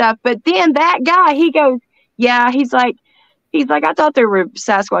me and stuff. But then that guy, he goes, he's like, I thought there were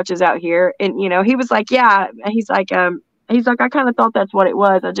Sasquatches out here. And, he was like, he's like, I kind of thought that's what it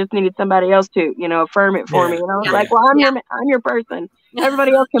was. I just needed somebody else to, affirm it for me. And I was like, well, I'm your person.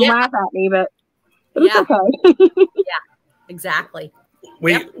 Everybody else can laugh at me, but it's okay. Exactly.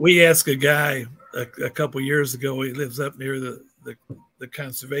 We asked a guy a couple years ago. He lives up near the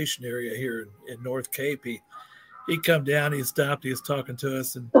conservation area here in North Cape. He come down. He stopped. He was talking to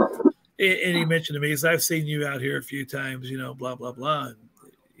us, and he mentioned to me, he said, "I've seen you out here a few times. Blah blah blah."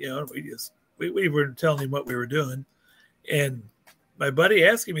 And we were telling him what we were doing, and my buddy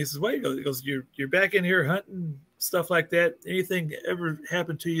asked him. He says, "What?" He goes, "You're back in here hunting stuff like that. Anything ever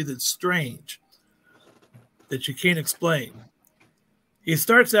happened to you that's strange that you can't explain?" He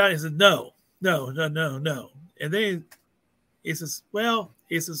starts out, he says, no. And then he says,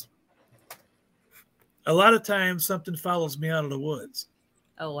 a lot of times something follows me out of the woods.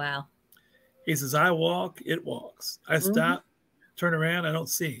 Oh, wow. He says, I walk, it walks. I stop, turn around, I don't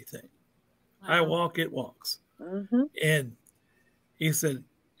see anything. Wow. I walk, it walks. Mm-hmm. And he said,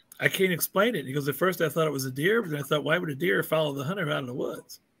 I can't explain it. He goes, at first I thought it was a deer, but then I thought, why would a deer follow the hunter out of the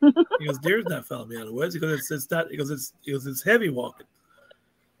woods? He goes, deer's not following me out of the woods. He goes, it's not. He goes, it's heavy walking.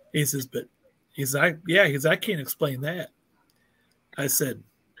 He says, I can't explain that. I said,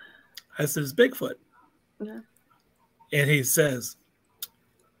 it's Bigfoot. Yeah. And he says,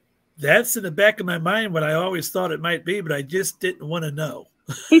 that's in the back of my mind what I always thought it might be, but I just didn't want to know.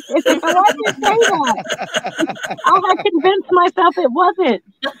 Why did you say that? I convinced myself it wasn't.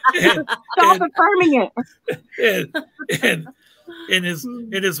 Stop affirming it. And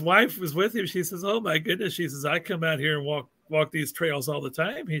his wife was with him. She says, oh my goodness. She says, I come out here and walk these trails all the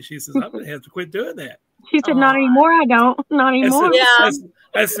time. She says, I'm going to have to quit doing that. She said, not anymore. I don't. Not anymore.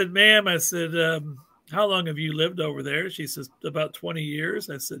 I said, ma'am, how long have you lived over there? She says, about 20 years.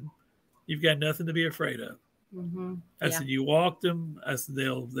 I said, you've got nothing to be afraid of. Mm-hmm. I said, you walked them. I said,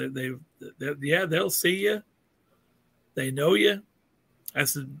 they'll see you. They know you. I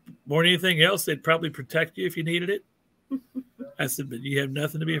said, more than anything else, they'd probably protect you if you needed it. I said, but you have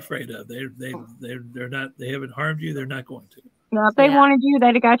nothing to be afraid of. They're not. They haven't harmed you. They're not going to. Now, if they wanted you,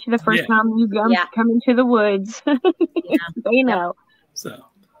 they'd have got you the first time you come into the woods. They know. So.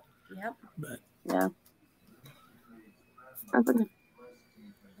 Yep. But. Yeah. Let's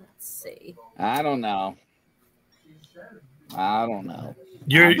see. I don't know.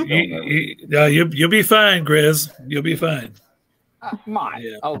 You'll be fine, Grizz. You'll be fine.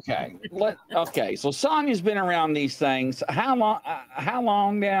 Okay. Okay. So Sonia's been around these things. How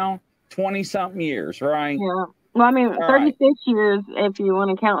long now? 20-something years, right? Yeah. Well, I mean, 36 years if you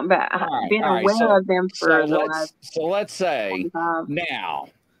want to count back. Being aware of them for so let's say now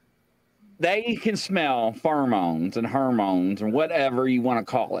they can smell pheromones and hormones and whatever you want to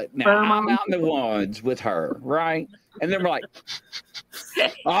call it. Now I'm out in the woods with her, right? And they're like,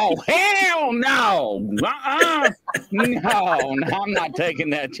 "Oh hell no! No, I'm not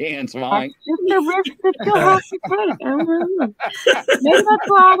taking that chance, Mike." That's just a risk that you'll have to take. Maybe that's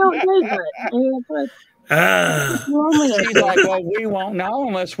why I don't do it. She's like, "Well, we won't know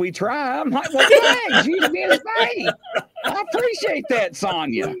unless we try." I'm like, "Well, thanks. You being safe. I appreciate that,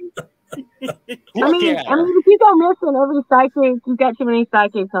 Sonia." I mean, if you go missing every psychic, you've got too many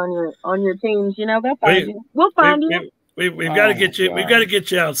psychics on your teams. You know, they'll find you. We'll find you. We've got to get you. God. We've got to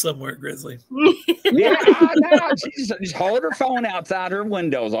get you out somewhere, Grizzly. Yeah, I know. Just hold her phone outside her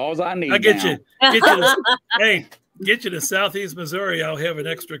windows. All I need. I'll get you. Get you to Southeast Missouri. I'll have an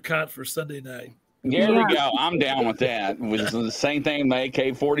extra cot for Sunday night. There we go. I'm down with that. With the same thing, the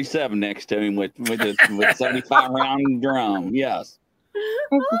AK-47 next to him with 75 round drum. Yes.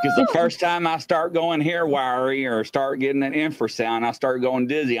 Because the first time I start going hair wiry or start getting an infrasound, I start going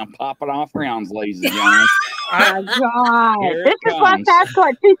dizzy. I'm popping off rounds, ladies and gentlemen. Oh my God. This is why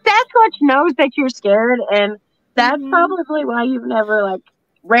Sasquatch. See, Sasquatch knows that you're scared, and that's probably why you've never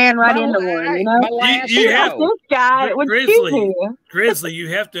ran right into one. You know, you have this guy would shoot me. Grizzly, you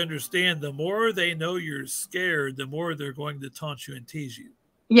have to understand. The more they know you're scared, the more they're going to taunt you and tease you.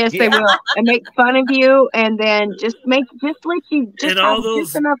 Yes, they will, and make fun of you, and then just let you. Just and all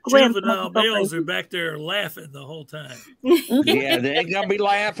those juvenile males are back there laughing the whole time. Yeah, they ain't gonna be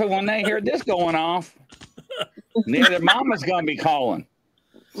laughing when they hear this going off. Then their mama's gonna be calling.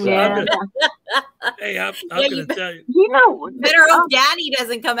 So yeah. I'm gonna tell you. You know, better hope Daddy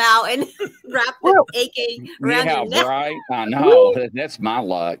doesn't come out and wrap the AK around your neck. Right? I know. That's my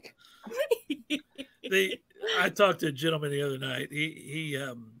luck. I talked to a gentleman the other night. He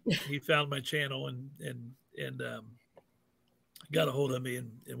found my channel and got a hold of me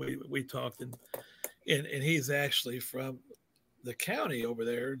and we talked and he's actually from the county over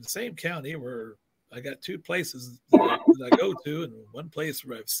there, the same county where I got two places that I go to, and one place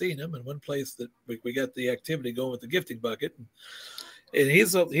where I've seen him, and one place that we got the activity going with the gifting bucket. And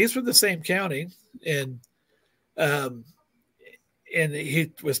he's from the same county, and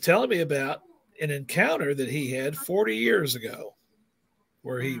he was telling me about an encounter that he had 40 years ago,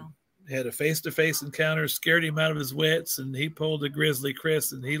 where he had a face-to-face encounter, scared him out of his wits, and he pulled a Grizzly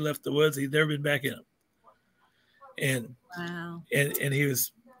Chris, and he left the woods. He'd never been back in them. And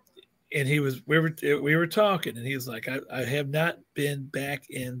we were talking, and he was like, I have not been back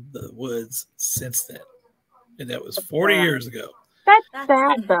in the woods since then. And that was 40 years ago. That's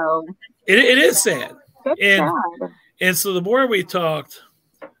sad, though. It is sad. That's sad. And so the more we talked,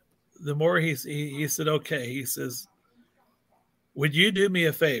 the more he said, okay, he says, would you do me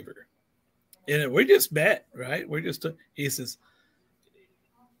a favor? And we just met, right? He says,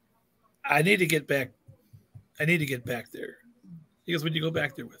 I need to get back there. He goes, would you go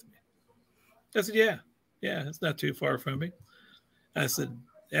back there with me? I said, yeah, it's not too far from me. I said,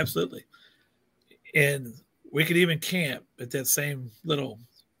 absolutely. And we could even camp at that same little,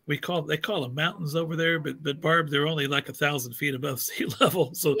 they call them mountains over there, but Barb, they're only like 1,000 feet above sea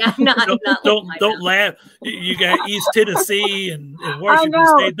level. So don't laugh. You got East Tennessee and Washington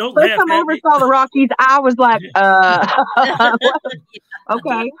State. Don't laugh. First time I ever saw the Rockies, I was like,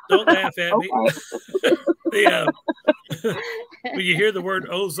 okay. Don't laugh at me. When you hear the word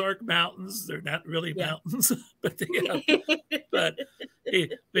Ozark Mountains, they're not really mountains, but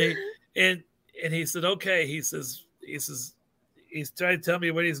and he said, okay. He says. He's trying to tell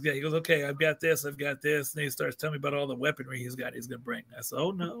me what he's got. He goes, okay, I've got this. And he starts telling me about all the weaponry he's got. He's going to bring. I said,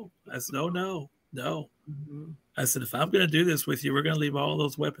 oh, no. No. Mm-hmm. I said, if I'm going to do this with you, we're going to leave all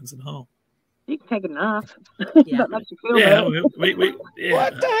those weapons at home. You can take a knife. Yeah. What the hell you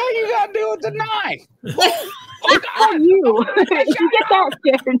got to do with the knife? You get that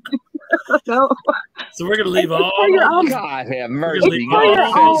scared. No. So we're going to leave all. God have mercy.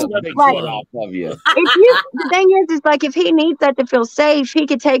 The thing is like if he needs that to feel safe, he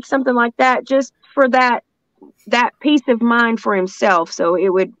could take something like that just for that peace of mind for himself. So it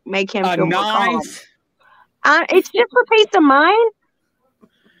would make him feel more calm. It's just for peace of mind.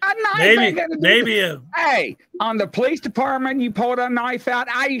 Hey, on the police department, you pulled a knife out.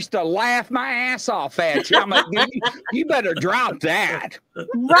 I used to laugh my ass off at you. I'm like, you better drop that.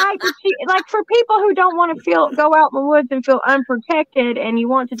 Right. Like for people who don't want to go out in the woods and feel unprotected, and you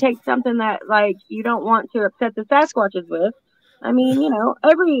want to take something that like you don't want to upset the Sasquatches with. I mean,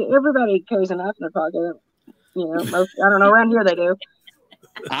 everybody carries a knife in their pocket. I don't know, around here they do.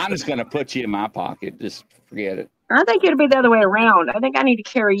 I'm just gonna put you in my pocket. Just forget it. I think it'll be the other way around. I think I need to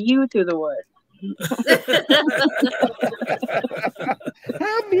carry you through the woods.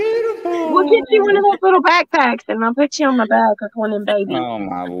 How beautiful. We'll get you one of those little backpacks and I'll put you on my back with one of them babies. Oh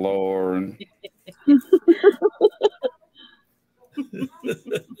my Lord.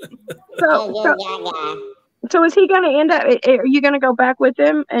 So is he going to end up, are you going to go back with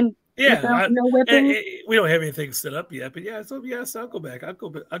him? And yeah, no weapons? We don't have anything set up yet, but yes, I'll go back.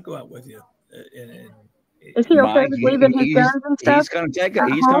 I'll go out with you. Is he okay with leaving his guns and stuff? He's gonna take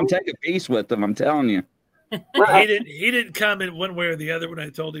a piece with him. I'm telling you. He didn't comment one way or the other when I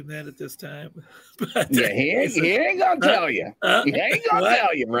told him that at this time. But, yeah, he ain't gonna tell you. He ain't gonna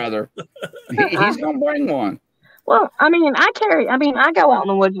tell you, brother. He's gonna bring one. Well, I go out in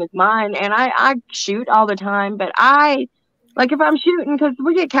the woods with mine, and I shoot all the time. But if I'm shooting, because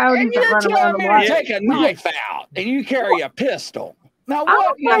we get coyotes that run around the woods. Take a knife out, and you carry a pistol. Now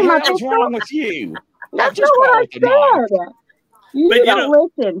what the hell is wrong with you? That's not what I said. You don't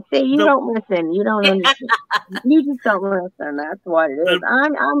listen. See, you don't listen. You don't understand. You just don't listen. That's what it is.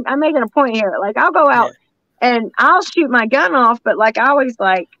 I'm making a point here. Like I'll go out and I'll shoot my gun off, but like I always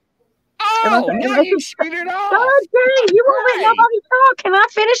like. Oh, now you shoot it off. God dang, you won't let nobody talk. Can I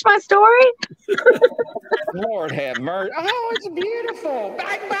finish my story? Lord have mercy. Oh, it's beautiful.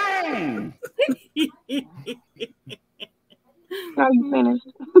 Bang bang. Are you finished?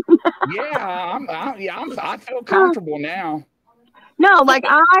 I feel comfortable now. No,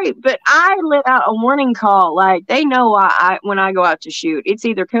 I let out a warning call. Like they know when I go out to shoot, it's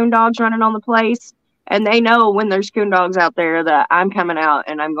either coon dogs running on the place, and they know when there's coon dogs out there that I'm coming out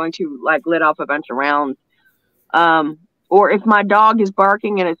and I'm going to like let off a bunch of rounds. Or if my dog is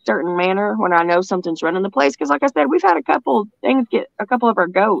barking in a certain manner when I know something's running the place, because like I said, we've had a couple things get a couple of our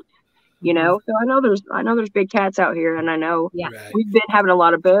goats. So I know there's big cats out here, and I know we've been having a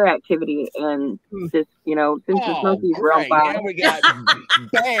lot of bear activity, and this, since the Smokies were on fire. Now we got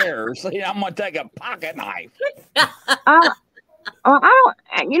bears. I'm gonna take a pocket knife. I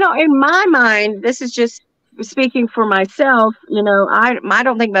don't. In my mind, this is just speaking for myself. I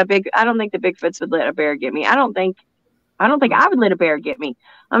don't think the Bigfoots would let a bear get me. I don't think I would let a bear get me.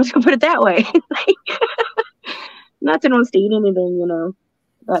 I'm just gonna put it that way. Nothing wants to eat anything,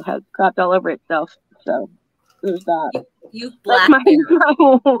 that has crapped all over itself. So there's that. You black bear.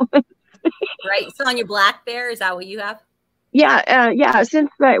 Right. So on your black bear, is that what you have? Yeah.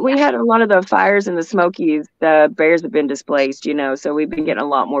 Since we had a lot of the fires in the Smokies, the bears have been displaced, so we've been getting a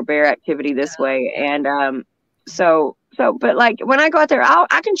lot more bear activity this way. And but like when I go out there,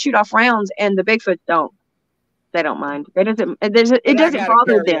 I can shoot off rounds, and the Bigfoots don't. They don't mind. It doesn't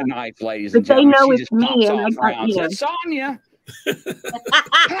bother them. Knife, ladies but they know it's me, and It's Sonya.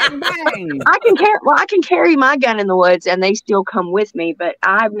 I can carry my gun in the woods and they still come with me, but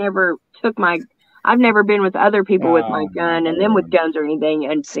I've never been with other people with my gun and them with guns or anything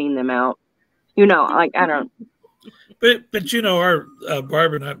and seen them out. I don't. But our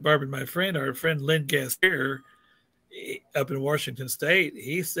Barb and my friend, our friend Lynn Gastier up in Washington State,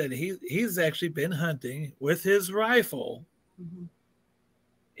 he said he's actually been hunting with his rifle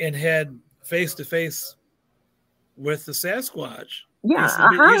and had face-to-face with the Sasquatch.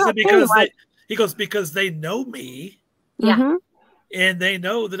 He goes because they know me, and they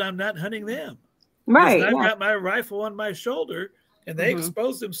know that I'm not hunting them. Right. I've got my rifle on my shoulder, and they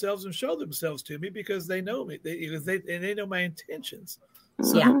expose themselves and show themselves to me because they know me. They know my intentions.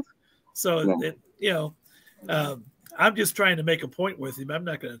 I'm just trying to make a point with him. I'm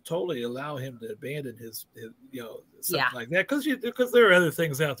not going to totally allow him to abandon his something like that because there are other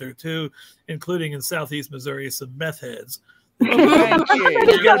things out there too, including in Southeast Missouri, some meth heads. I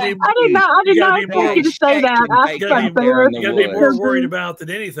did not want you to say that. You got to be more worried about than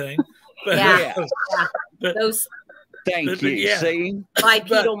anything. But, Thank you. See,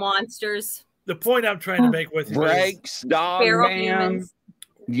 bipedal monsters. The point I'm trying to make with you breaks, dog man. Humans.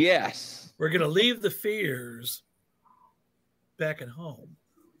 Yes, we're going to leave the fears back at home.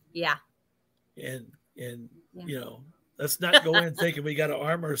 Yeah. And let's not go in thinking we got to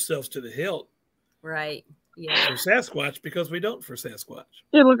arm ourselves to the hilt. Right. Yeah. For Sasquatch, because we don't for Sasquatch.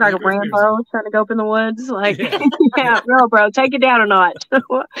 You look like a Rambo trying to go up in the woods. Like, no, bro, take it down a notch.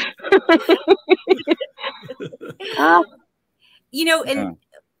 You know, and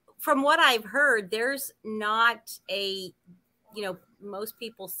from what I've heard, there's not a, you know, most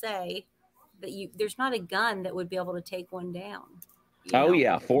people say that there's not a gun that would be able to take one down. Oh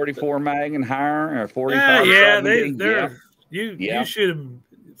yeah, 44 mag and higher, or 45. You shoot them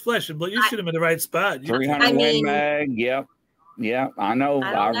flesh and blood. You shoot them in the right spot. 300 Win mag. Yep. Yeah, I know.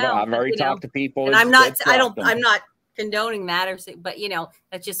 I've already talked to people, and I'm not condoning that, but you know,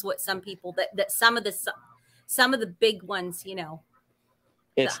 that's just what some people that some of the big ones, you know.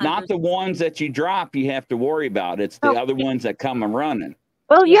 It's not the ones that you drop you have to worry about. It's the other ones that come and running.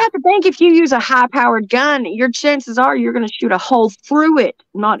 Well, you have to think, if you use a high-powered gun, your chances are you're going to shoot a hole through it,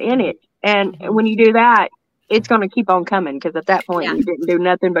 not in it. And when you do that, it's going to keep on coming, because at that point, you didn't do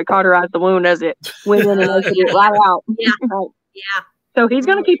nothing but cauterize the wound as it went in and opened it right out. Yeah. Yeah. So he's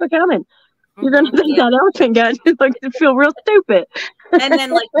going to keep it coming. You're going to think that elephant gun is going to feel real stupid. And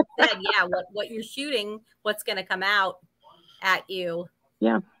then, like you said, what you're shooting, what's going to come out at you.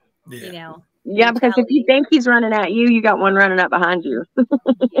 Yeah. You know. Yeah, because if you think he's running at you, you got one running up behind you.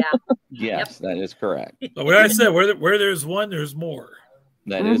 Yes, that is correct. But what I said, where there's one, there's more.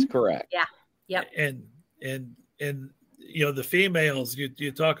 That is correct. Yeah. Yep. And you know, the females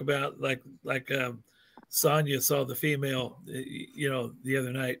you talk about, like Sonia saw the female, you know, the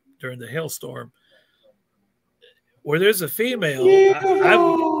other night during the hailstorm. Where there's a female,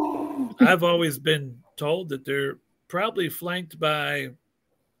 I've always been told that they're probably flanked by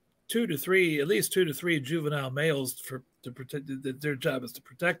at least two to three juvenile males to protect. Their job is to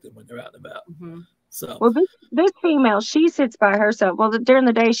protect them when they're out and about. So, well, this female, she sits by herself. Well, during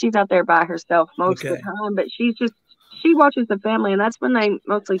the day, she's out there by herself most of the time, but she watches the family, and that's when they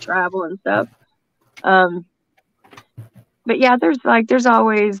mostly travel and stuff. But yeah, there's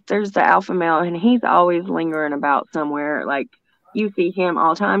the alpha male, and he's always lingering about somewhere. Like, you see him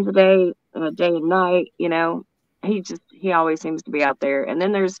all times of day and night. You know, he always seems to be out there. And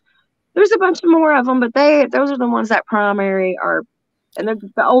then there's a bunch more of them, but those are the ones that primary are. And there's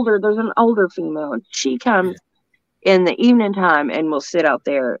an older female, and she comes in the evening time and will sit out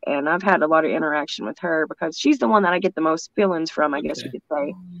there. And I've had a lot of interaction with her because she's the one that I get the most feelings from, I guess you could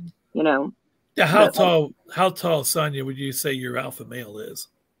say. You know. Yeah, how tall, Sonia, would you say your alpha male is?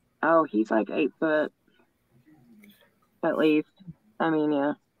 Oh, he's like 8 foot at least. I mean,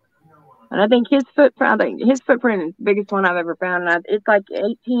 yeah. And I think his footprint is the biggest one I've ever found. And it's like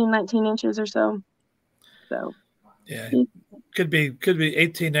 18, 19 inches or so. So yeah, could be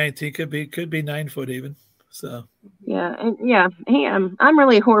 18, 19, could be 9 foot even. So yeah, and I'm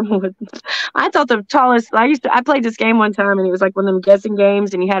really horrible with. I thought the tallest. I played this game one time, and it was like one of them guessing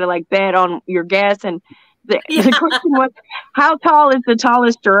games, and you had to like bet on your guess. And the question was, how tall is the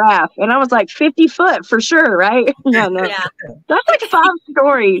tallest giraffe? And I was like 50 foot for sure, right? No, that's like 5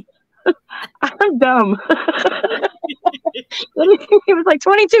 stories. I'm dumb. It was like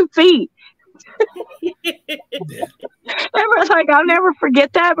 22 feet. I'll never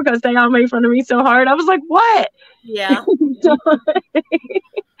forget that because they all made fun of me so hard. I was like, what? Yeah. So,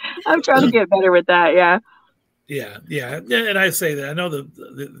 I'm trying to get better with that. Yeah. And I say that I know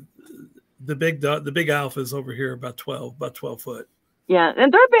the big alpha is over here about 12 foot. Yeah,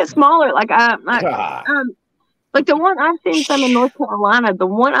 and they're a bit smaller. Like like the one I've seen some in North Carolina. The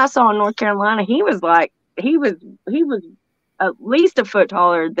one I saw in North Carolina, he was at least a foot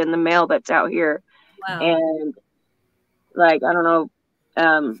taller than the male that's out here. Wow. And like, I don't know.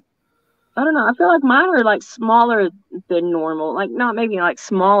 I feel like mine are like smaller than normal. Like, not maybe like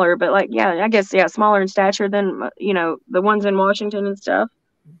smaller, but like, I guess, smaller in stature than, you know, the ones in Washington and stuff.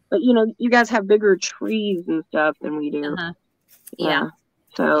 But, you know, you guys have bigger trees and stuff than we do. Yeah.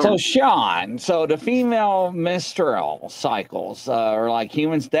 So Sean, the female menstrual cycles are like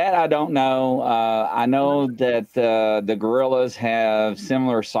humans. That I don't know. I know that the gorillas have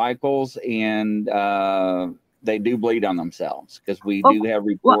similar cycles, and they do bleed on themselves because we do have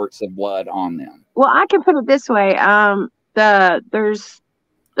reports of blood on them. Well, I can put it this way. There's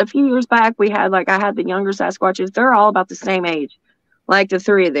a few years back I had the younger Sasquatches. They're all about the same age, like the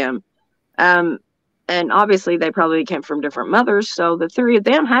 3 of them. And obviously they probably came from different mothers. So the 3 of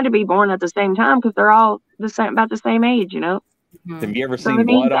them had to be born at the same time because they're all about the same age, you know? Have you ever seen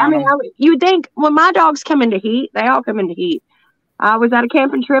blood on them? You would think when my dogs come into heat, they all come into heat. I was at a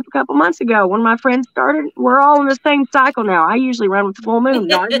camping trip a couple months ago. When my friends started, we're all in the same cycle now. I usually run with the full moon,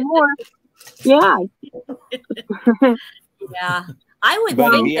 not anymore. Yeah. Yeah. I would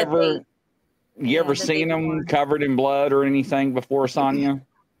but think have you ever seen them covered in blood or anything before, Sonia?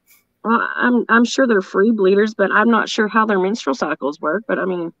 Well, I'm sure they're free bleeders, but I'm not sure how their menstrual cycles work. But I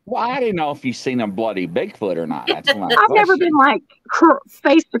mean, Well, I didn't know if you've seen a bloody Bigfoot or not. That's my I've never been like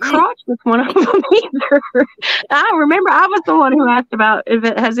face to crotch with one of them either. I remember I was the one who asked about if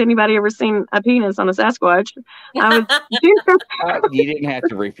it has anybody ever seen a penis on a Sasquatch. I was. You didn't have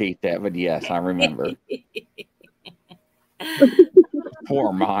to repeat that, but yes, I remember.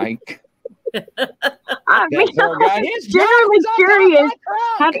 Poor Mike. I mean, I was generally curious.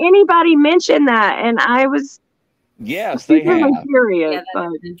 Had anybody mentioned that? And I was. Yes, they have. Curious, yeah, that's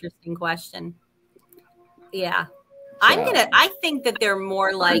an interesting question. Yeah, I think that they're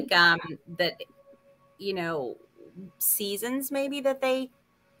more like that. You know, seasons maybe that they.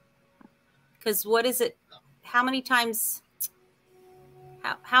 Because what is it? How many times?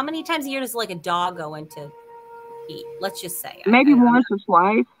 How many times a year does like a dog go into heat? Let's just say maybe once or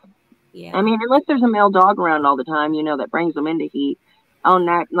twice. Yeah. I mean, unless there's a male dog around all the time, that brings them into heat.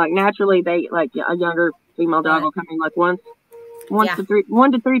 Naturally, they like a younger female dog will come in like one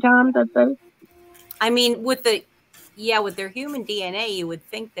to three times, I'd say. I mean, with their human DNA, you would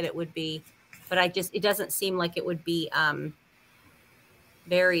think that it would be, but it doesn't seem like it would be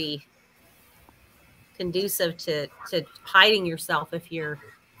very conducive to hiding yourself if you're,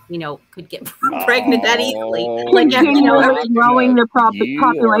 could get pregnant that easily. Growing their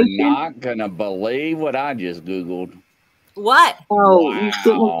population. You're not gonna believe what I just Googled. What? Oh,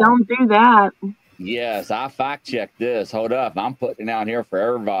 wow. Don't do that. Yes, I fact checked this. Hold up, I'm putting it out here for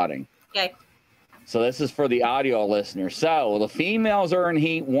everybody. Okay. So this is for the audio listeners. So the females are in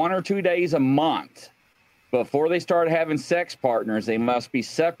heat 1 or 2 days a month. Before they start having sex partners, they must be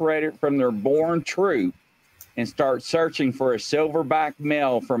separated from their born troop and start searching for a silverback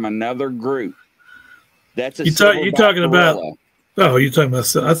male from another group. That's a you're talking about. Oh, you're talking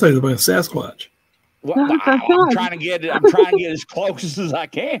about. I thought you were about Sasquatch. Well, I'm trying to get as close as I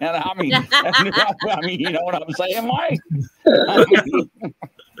can. I mean, you know what I'm saying, Mike?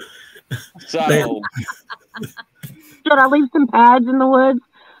 So, should I leave some pads in the woods?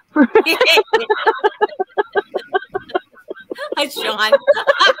 Hi, Sean.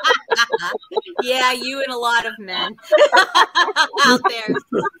 Yeah, you and a lot of men out there.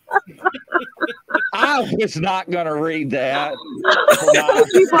 I was not going to read that.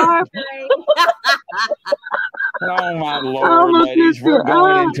 Oh, my Lord, ladies. We're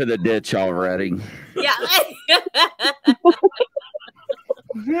going into the ditch already. Yeah.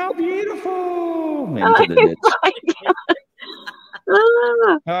 How beautiful. Into the ditch.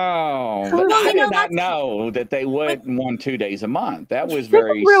 Oh, but I did not know that they would 1-2 days a month. That was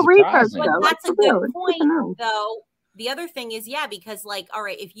very surprising. But that's a good point, though. The other thing is, because all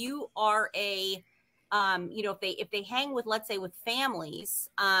right, if you are a, if they hang with, let's say, with families,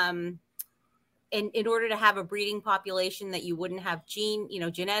 in order to have a breeding population that you wouldn't have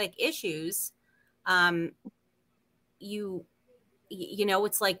genetic issues,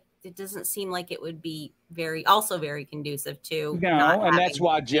 it's like, it doesn't seem like it would be very conducive to. No, and that's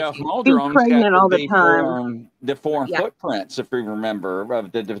why Jeff Mulder owns the foreign footprints, if you remember,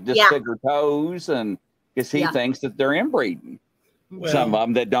 of the disfigured toes, and because he thinks that they're inbreeding. Well, some of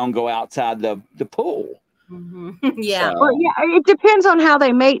them that don't go outside the pool. Mm-hmm. Yeah. So, well, it depends on how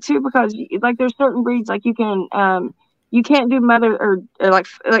they mate too, because like there's certain breeds like you can't do mother or like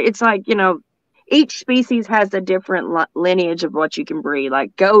it's like each species has a different lineage of what you can breed.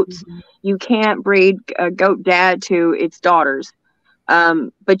 Like goats, you can't breed a goat dad to its daughters,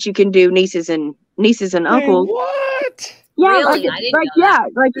 but you can do nieces and uncles. What? Yeah, really? I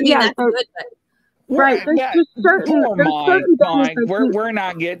didn't know that. Right. There's certain Mike, we're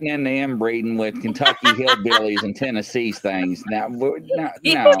not getting into inbreeding with Kentucky hillbillies and Tennessee things. Now, no.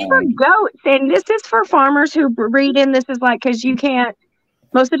 It's for goats, and this is for farmers who breed in. This is like because you can't.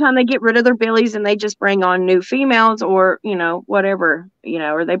 Most of the time, they get rid of their billies and they just bring on new females, or whatever,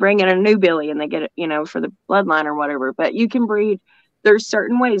 or they bring in a new billy and they get it, for the bloodline or whatever. But you can breed. There's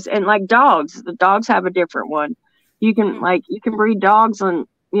certain ways, and like dogs, the dogs have a different one. You can breed dogs on.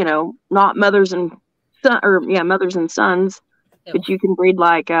 Not mothers and mothers and sons, but you can breed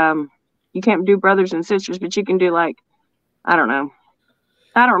like you can't do brothers and sisters, but you can do like I don't know.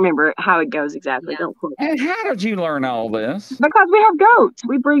 I don't remember how it goes exactly. Don't quote. And how did you learn all this? Because we have goats.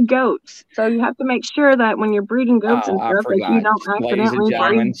 We breed goats, so you have to make sure that when you're breeding goats and stuff, that you don't accidentally Ladies and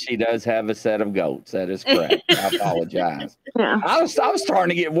gentlemen, breed. she does have a set of goats. That is correct. I apologize. Yeah, I was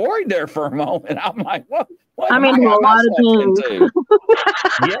starting to get worried there for a moment. I'm like, what? I'm into a lot of things.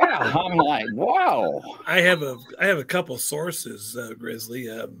 Yeah, I'm like, wow. I have a couple sources, Grizzly.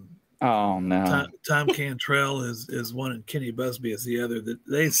 Oh no. Tom Cantrell is one, and Kenny Busby is the other. That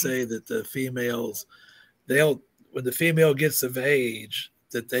they say that the females, when the female gets of age,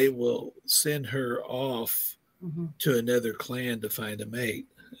 that they will send her off Mm-hmm. to another clan to find a mate.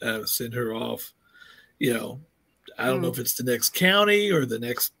 Send her off, you know, I don't know if it's the next county or the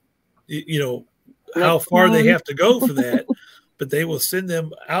next, you know, how far they have to go for that, but they will send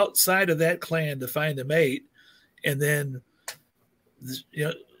them outside of that clan to find a mate. And then, you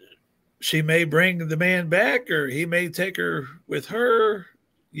know, she may bring the man back or he may take her with her,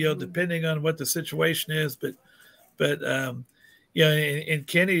 you know, depending on what the situation is. But you know, and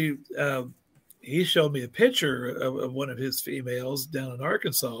Kenny, he showed me a picture of one of his females down in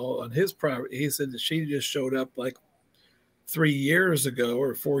Arkansas on his property. He said that she just showed up like 3 years ago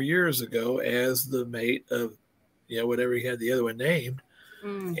or 4 years ago as the mate of, you know, whatever he had the other one named,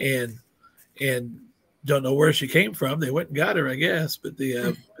 and don't know where she came from. They went and got her, I guess, but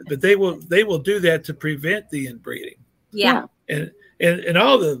but they will do that to prevent the inbreeding. Yeah, and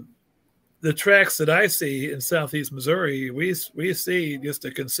all the tracks that I see in Southeast Missouri, we see just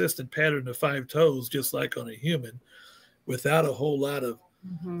a consistent pattern of 5 toes, just like on a human, without a whole lot of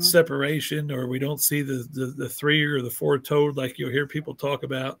separation, or we don't see the 3 or the 4 toed like you'll hear people talk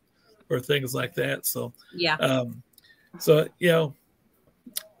about, or things like that. So so you know,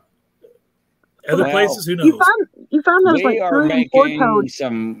 other places, who knows? You found those we like are 3 and 4 making toes.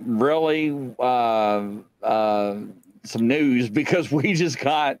 some really some news because we just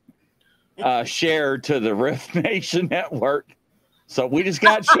got shared to the Rift Nation network. So we just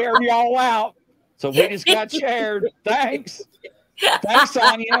got shared y'all out. So we just got shared. Thanks. Thanks,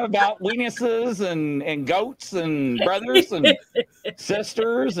 Sonia, about weenuses and goats and brothers and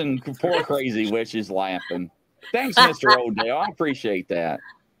sisters and poor crazy witches laughing. Thanks, Mr. Odell. I appreciate that.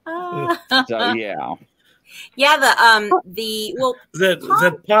 So yeah. Yeah, the well, Is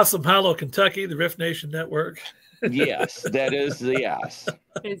that Possum Hollow, Kentucky, the Rift Nation network? Yes, that is yes.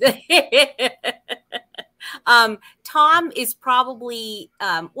 Tom is probably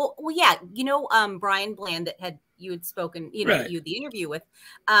well yeah, you know, Brian Bland that you had spoken, you know, Right. you the interview with.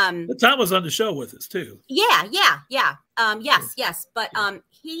 But Tom was on the show with us too. Yeah. Yes. But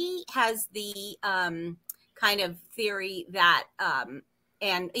he has the kind of theory that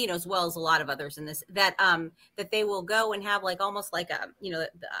and you know, as well as a lot of others in this, that that they will go and have like almost like a, you know,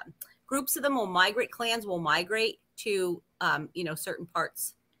 the groups of them will migrate, clans will migrate to you know, certain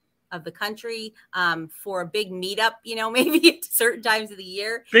parts of the country for a big meetup, you know, maybe at certain times of the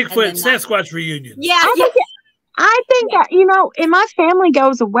year. Bigfoot-Sasquatch reunion. Yeah. I think that, you know, and my family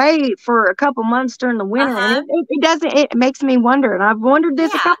goes away for a couple months during the winter, and it makes me wonder, and I've wondered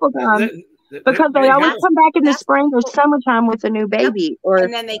this a couple times. Because they always come back in the spring or summertime with a new baby,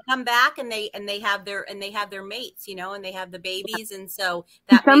 and then they come back and they have their mates, you know, and they have the babies, and so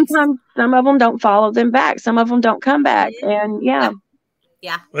that sometimes some of them don't follow them back, some of them don't come back, and yeah.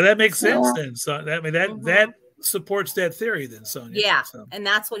 Well, that makes sense then. So I mean that supports that theory then, Sonia. Yeah, so. And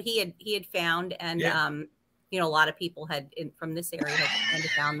that's what he had found, and you know, a lot of people from this area had kind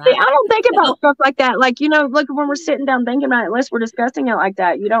of found that. See, I don't think about stuff like that. Like, you know, look, when we're sitting down thinking about it, unless we're discussing it like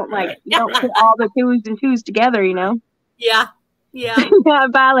that, you don't you don't put all the twos and twos together, you know? Yeah.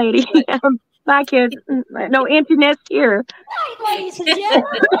 Bye, lady. Bye, kids. No empty nest here. Hi, ladies and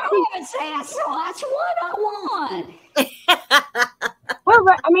gentlemen. It's Sasquatch 101. Well,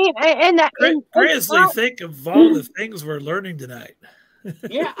 I mean, Grizzly, think of all the things we're learning tonight.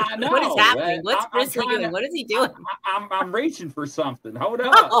 Yeah, I know. What is happening? What's Grizzly doing? What is he doing? I'm reaching for something. Hold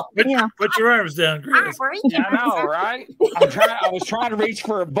up. Put your arms down, Grizzly. Yeah, I know, right? I was trying to reach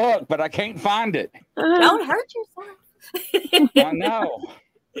for a book, but I can't find it. Don't hurt yourself. I know.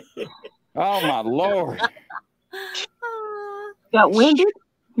 Oh my Lord. Got winded?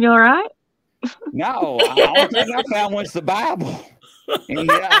 You all right? No, the only thing I found was the Bible.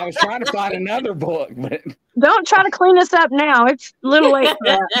 And I was trying to find another book, but don't try to clean us up now. It's a little late for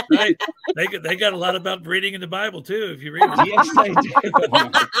that. They got a lot about breeding in the Bible too, if you read it. Yes, they do.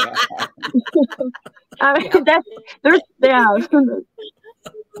 I mean, there's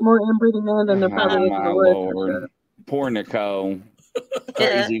more inbreeding there than there probably is in the woods. Lord. Poor Nicole,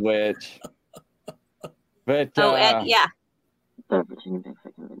 crazy witch. But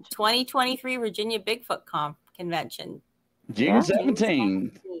 2023 Virginia Bigfoot Convention. June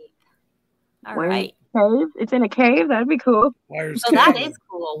 17th. All right. Cave. It's in a cave. That'd be cool. So that is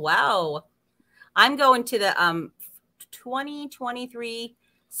cool. Wow. I'm going to the 2023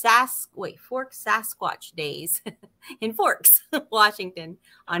 Forks Sasquatch Days in Forks, Washington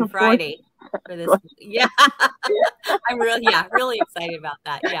on Friday for this. Yeah. I'm really excited about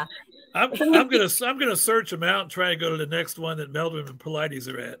that. Yeah. I'm gonna search them out and try to go to the next one that Melvin and Pilates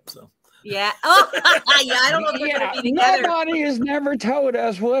are at. So. Yeah. Oh, yeah. I don't know if they're going to be together. Nobody has never told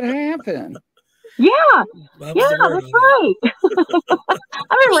us what happened. Yeah, That was yeah, the word that's on right.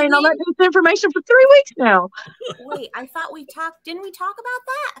 I've been waiting on that piece of information for 3 weeks now. Wait, I thought we talked. Didn't we talk about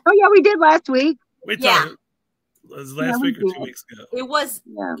that? Oh yeah, we did last week. We Yeah. talked. It was last week or 2 weeks ago. It was.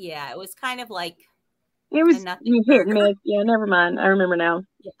 Yeah. Yeah, it was kind of like It was nothing hit and burger. miss. Yeah, never mind. I remember now.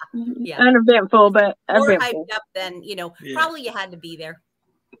 Yeah. Uneventful, but More eventful. hyped up than Yeah. Probably you had to be there.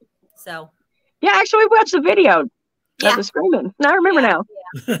 So Yeah, actually, we watched the video Yeah. of the screaming. I remember now.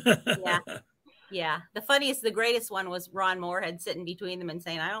 Yeah. The funniest, the greatest one was Ron Moorhead sitting between them and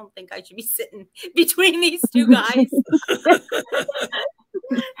saying, "I don't think I should be sitting between these two guys." That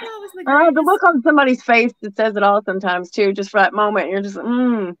was the greatest. The look on somebody's face that says it all sometimes too. Just for that moment, you're just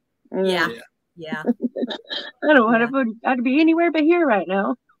Yeah. I don't want to be anywhere but here right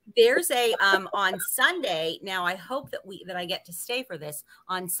now. There's a on Sunday. Now I hope that I get to stay for this.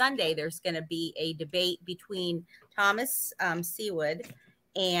 On Sunday, there's going to be a debate between Thomas Seawood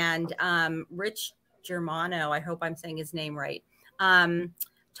and Rich Germano. I hope I'm saying his name right.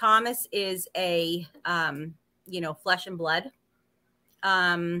 Thomas is a flesh and blood,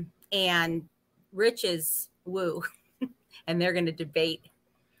 and Rich is woo, and they're going to debate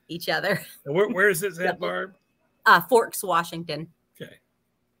each other. Where is this at, Barb? Forks, Washington. Okay.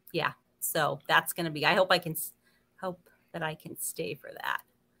 Yeah, so that's going to be. I hope that I can stay for that.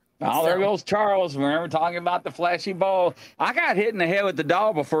 Oh, there goes Charles. Remember talking about the flashy ball? I got hit in the head with the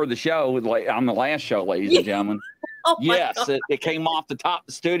doll before the show, on the last show, ladies and gentlemen. Oh yes, it came off the top of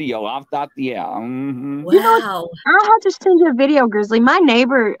the studio. I thought, Wow. I had to send you a video, Grizzly. My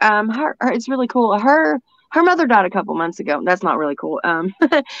neighbor, it's really cool. Her mother died a couple months ago. That's not really cool.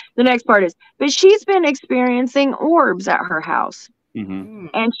 The next part is, but she's been experiencing orbs at her house. Mm-hmm.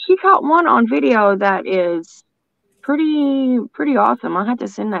 And she caught one on video that is pretty awesome. I'll have to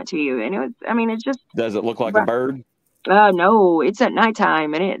send that to you. And it's just. Does it look like a bird? No, it's at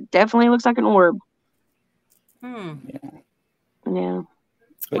nighttime, and it definitely looks like an orb. Yeah.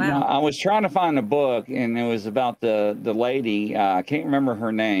 But no, I was trying to find a book, and it was about the lady. I can't remember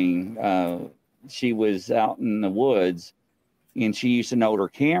her name. She was out in the woods, and she used an older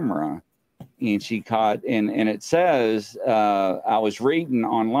camera, and she caught. And it says I was reading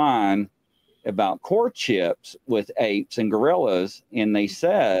online about courtships with apes and gorillas, and they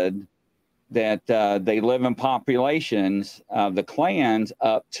said that they live in populations of the clans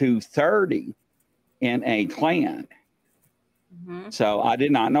up to 30 in a clan. So I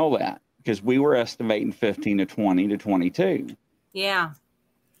did not know that, because we were estimating 15 to 20 to 22. Yeah.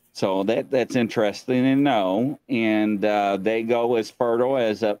 So that's interesting to know. And they go as fertile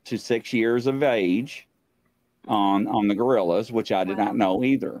as up to 6 years of age on the gorillas, which I did not know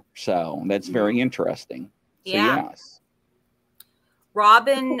either. So that's very interesting. So, Yeah. Yes.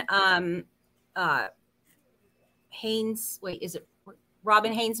 Robin Haynes. Wait, is it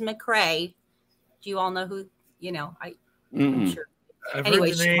Robin Haynes McCrae? Do you all know who? I'm sure.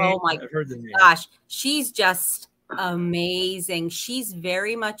 Anyway, oh my gosh, she's just amazing. She's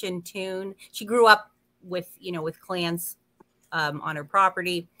very much in tune. She grew up with clans on her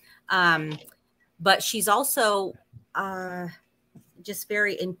property, but she's also just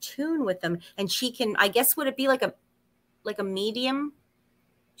very in tune with them. And she can, I guess, would it be like a medium?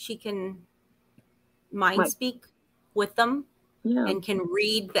 She can mind speak with them and can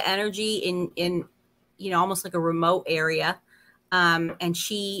read the energy in almost like a remote area. And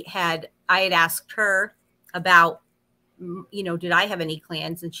I had asked her about, did I have any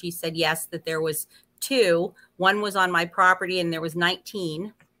clans? And she said, yes, that there was 2. One was on my property, and there was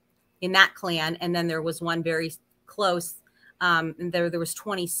 19 in that clan. And then there was one very close. And there was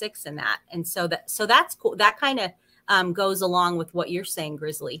 26 in that. And so that's cool. That kind of goes along with what you're saying,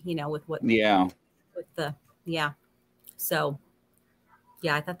 Grizzly, with what, So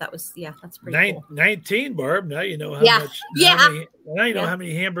yeah, I thought that was, that's pretty cool. 19, Barb. Now you know how much. Now you know how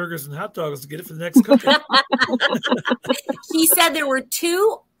many hamburgers and hot dogs to get it for the next cooking. She said there were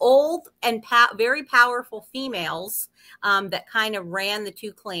 2 old and very powerful females that kind of ran the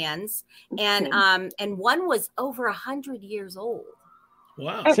 2 clans, and one was over 100 years old.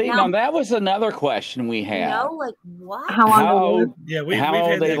 Wow. See, now that was another question we had. Like what? How we've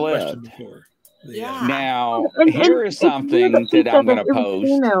had that question before. Yeah. Now, here is something that I'm going to post.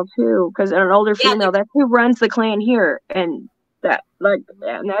 Female too, because an older female. That's who runs the clan here, and that's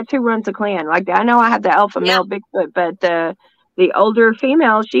who runs the clan. Like I know I have the alpha male Bigfoot, but the older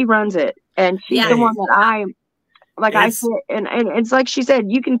female, she runs it, and she's the one that I said, and it's like she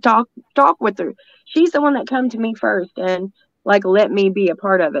said, you can talk with her. She's the one that come to me first and let me be a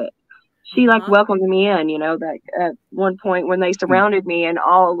part of it. She welcomed me in, at one point when they surrounded me and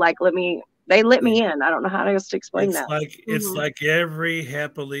all let me. they let me in. I don't know how else to explain It's that. it's like every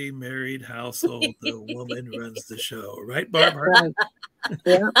happily married household, the woman runs the show, right, Barbara?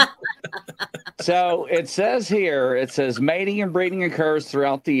 Yeah. So it says here, mating and breeding occurs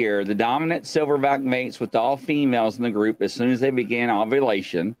throughout the year. The dominant silverback mates with all females in the group as soon as they begin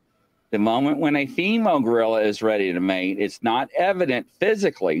ovulation. The moment when a female gorilla is ready to mate, it's not evident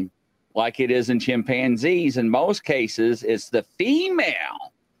physically like it is in chimpanzees. In most cases, it's the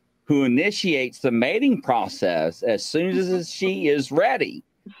female who initiates the mating process as soon as she is ready.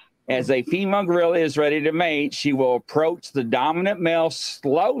 As a female gorilla is ready to mate, she will approach the dominant male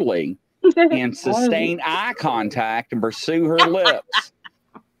slowly and sustain eye contact and pursue her lips.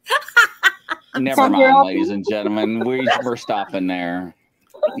 Never mind, ladies and gentlemen. We're stopping there.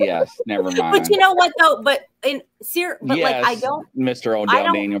 Yes, never mind. But you know what, though? But yes, like, I don't. Mr.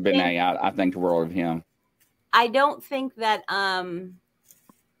 Odell Daniel Benet, I think the world of him. I don't think that.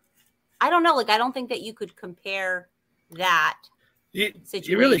 I don't know. Like, I don't think that you could compare that. You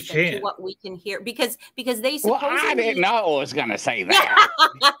really can't. To what we can hear because they supposedly. Well, I didn't know I was going to say that.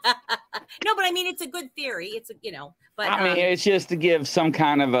 No, but I mean, it's a good theory. It's but I mean, it's just to give some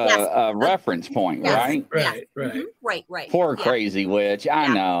kind of a reference point, right? Right. Right. Poor crazy witch. I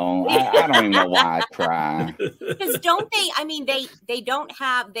know. I don't even know why I cry. Because don't they? I mean, they don't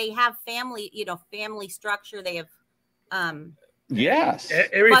have. They have family. Family structure. They have. Yes.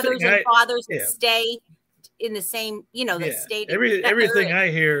 Mothers and fathers that stay in the same. That stay. Everything I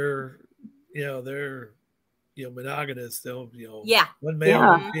hear, they're monogamous. They'll one male,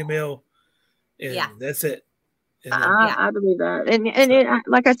 one female, and that's it. I believe that, and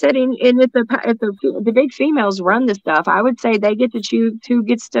like I said, and if the big females run the stuff, I would say they get to choose who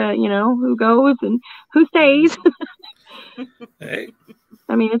gets to who goes and who stays. Hey.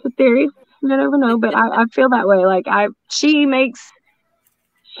 I mean, it's a theory. You never know, but I feel that way. Like she makes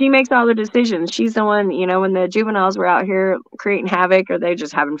all the decisions. She's the one, when the juveniles were out here creating havoc or they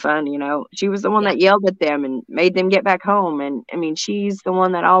just having fun, she was the one that yelled at them and made them get back home. And I mean, she's the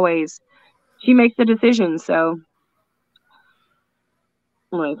one that she makes the decisions. So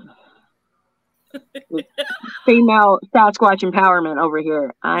like female Sasquatch empowerment over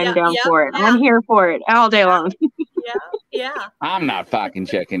here. I'm down for it. I'm here for it all day long. Yeah. I'm not fucking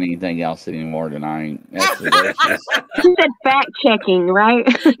checking anything else anymore tonight. You said fact checking, right?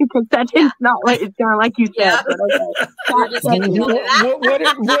 Because that's not what it's going like you said. But okay.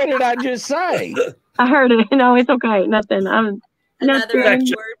 What did I just say? I heard it. No, it's okay. Nothing. Another word, but I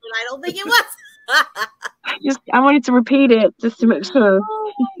don't think it was. I wanted to repeat it just to make sure.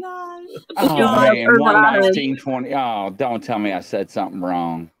 Oh my gosh. Oh man, 11920. Oh, don't tell me I said something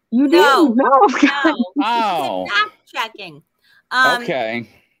wrong. You didn't. No. Oh. Fact checking. Okay.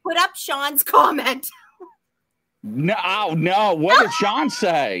 Put up Sean's comment. No. What did Sean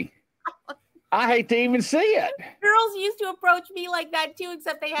say? I hate to even see it. Girls used to approach me like that too,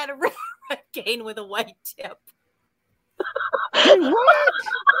 except they had a red cane with a white tip. What? He's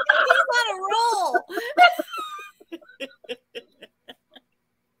on a roll.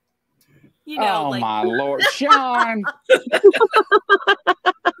 My Lord, Sean.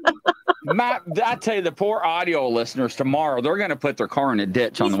 I tell you, the poor audio listeners tomorrow, they're going to put their car in a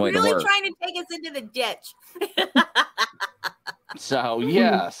ditch on the way to work. He's really trying to take us into the ditch. So,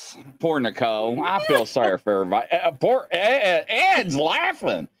 yes, poor Nicole. I feel sorry for everybody. Poor Ed's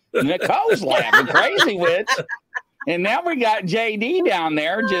laughing. Nicole's laughing. Crazy witch. And now we got JD down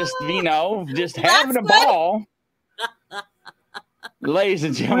there just having a ball. Ladies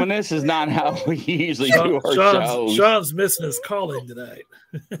and gentlemen, this is not how we usually do our shows. Sean's missing his calling tonight.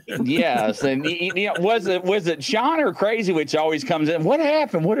 Yes, and was it Sean or Crazy Witch always comes in? What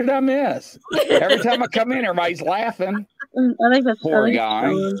happened? What did I miss? Every time I come in, everybody's laughing. I think that's poor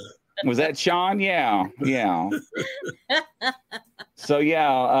guy. Was that Sean? Yeah. So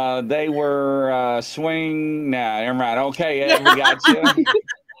they were swing. Nah, never mind. Okay, Ed, we got you.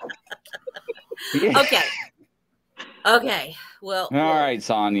 Yeah. Okay. Well, all right,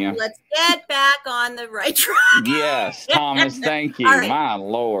 Sonia. Let's get back on the right track. Yes, Thomas. Thank you. Right. My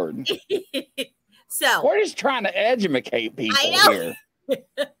Lord. So we're just trying to educate people here.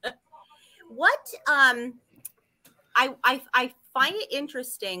 What? I find it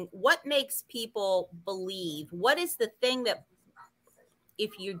interesting. What makes people believe? What is the thing that,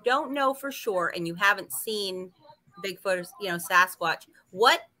 if you don't know for sure and you haven't seen Bigfoot or Sasquatch,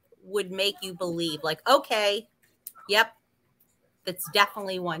 what would make you believe? Like, okay, yep, that's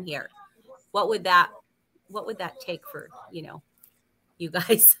definitely one here. What would that take for you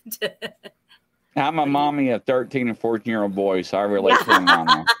guys to I'm a mommy of 13 and 14-year-old boys, so I relate to them on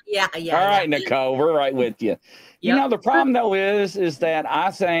there. Yeah. All right, Nicole, we're right with you. You know, the problem though is that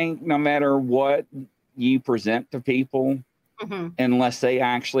I think no matter what you present to people, unless they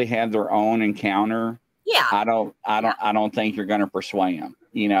actually have their own encounter, I don't think you're going to persuade them.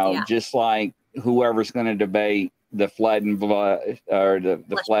 You know, just like whoever's going to debate the flood and blood or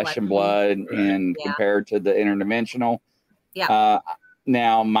the flesh and blood and compared to the interdimensional.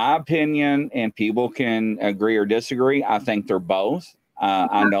 Now, my opinion, and people can agree or disagree, I think they're both.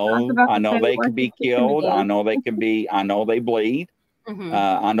 I know they can be killed. I know they bleed.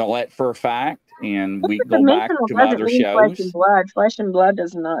 I know that for a fact. And we go back to other shows. Flesh and blood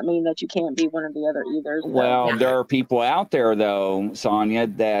does not mean that you can't be one or the other either. So. Well, there are people out there, though, Sonia,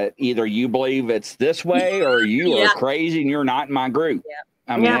 that either you believe it's this way or you are crazy and you're not in my group.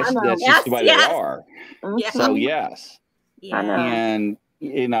 I mean, that's just the way they are. So, yes. And,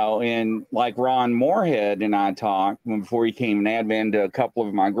 you know, and like Ron Moorhead and I talked before he came and admin to a couple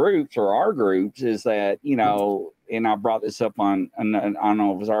of my groups or our groups is that, you know, and I brought this up on, I don't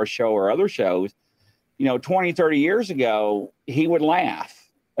know if it was our show or other shows, you know, 20, 30 years ago, he would laugh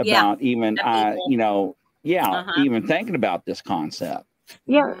about even, even thinking about this concept.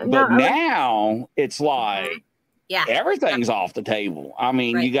 But now it's like, everything's off the table. I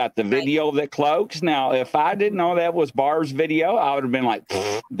mean, you got the video that cloaks. Now, if I didn't know that was Barb's video, I would have been like,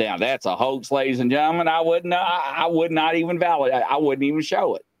 "Damn, that's a hoax, ladies and gentlemen." I would not even validate. I wouldn't even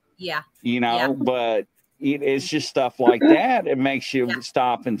show it. You know, but it's just stuff like that. It makes you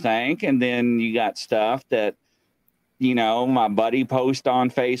stop and think. And then you got stuff that, you know, my buddy posts on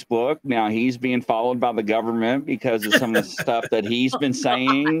Facebook. Now he's being followed by the government because of some of the stuff that he's been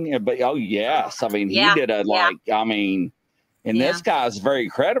saying. But I mean, he did this guy's very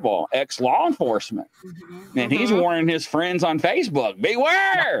credible, ex-law enforcement. And he's warning his friends on Facebook,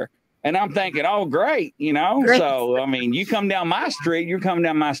 beware. And I'm thinking, oh, great, you know. So, I mean, you come down my street, you're coming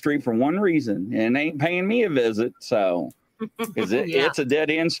down my street for one reason, and ain't paying me a visit. So, because it's a dead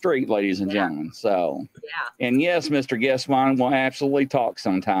end street, ladies and gentlemen. So, and yes, Mr. Guestman will absolutely talk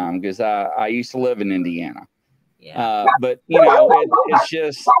sometime because I used to live in Indiana. But you know, it's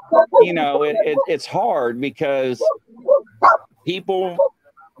just, you know, it's hard because people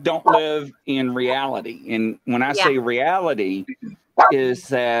don't live in reality. And when I say reality, is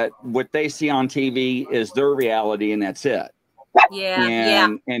that what they see on TV is their reality, and that's it.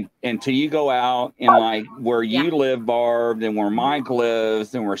 And until you go out and like where you live, Barb, and where Mike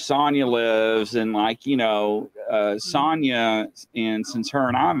lives, and where Sonia lives, and like, you know, Sonia, and since her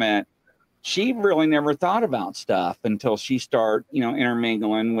and I met, she really never thought about stuff until she started, you know,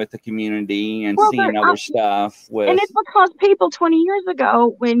 intermingling with the community and seeing other stuff. And it's because people 20 years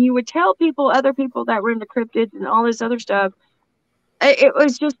ago, when you would tell people, other people that were in the cryptids and all this other stuff, it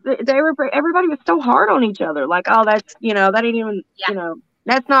was just everybody was so hard on each other. Like, oh, that's, you know, that ain't even, you know,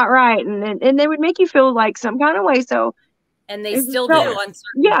 that's not right. And they would make you feel like some kind of way. So, and they still do on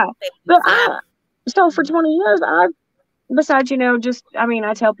certain things. But so for 20 years, besides, you know, just, I mean,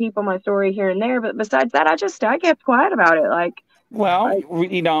 I tell people my story here and there, but besides that, I kept quiet about it. Like,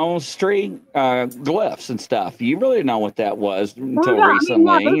 you know, street glyphs and stuff. You really know what that was until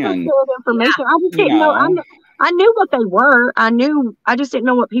recently. And information. I just didn't know. I knew what they were. I just didn't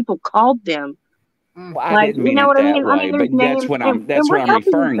know what people called them. Well, I didn't mean it that way, but that's what I'm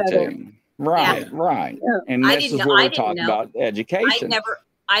referring to. Right. Yeah. And this is where we're talking about education.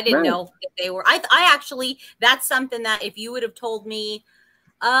 I didn't know that they were. I actually, that's something that if you would have told me,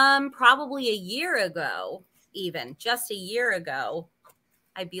 probably a year ago, even just a year ago,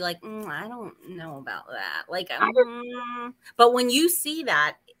 I'd be like, I don't know about that. Like, but when you see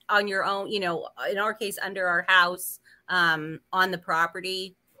that on your own, you know, in our case, under our house, on the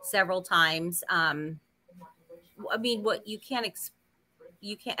property several times, I mean, what you can't,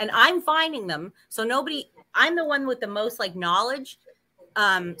 and I'm finding them. So I'm the one with the most like knowledge.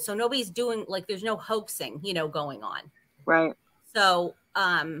 So nobody's doing like, there's no hoaxing, you know, going on. Right. So,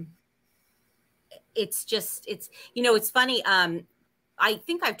 it's you know, it's funny. I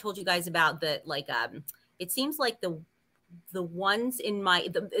think I've told you guys about the, like, it seems like the ones in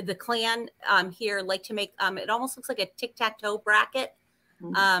the clan here like to make it almost looks like a tic-tac-toe bracket.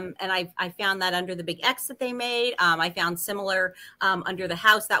 And I found that under the big X that they made. I found similar under the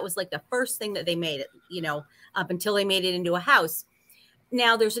house. That was like the first thing that they made, you know, up until they made it into a house.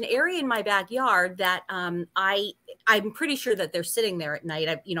 Now there's an area in my backyard that I'm pretty sure that they're sitting there at night.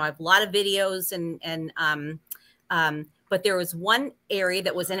 I have a lot of videos but there was one area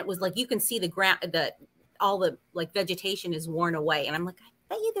that was, and it was like, you can see the ground, all the like vegetation is worn away. And I'm like, I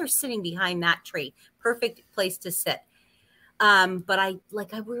bet you they're sitting behind that tree. Perfect place to sit. But I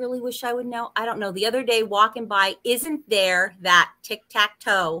really wish I would know. I don't know. The other day walking by, isn't there that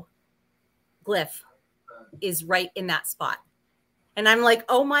tic-tac-toe glyph is right in that spot? And I'm like,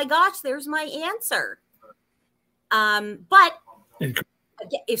 oh my gosh, there's my answer. But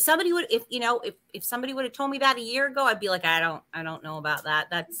if somebody would, if somebody would have told me that a year ago, I'd be like, I don't know about that.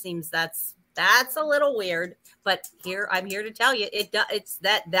 That's a little weird. But I'm here to tell you,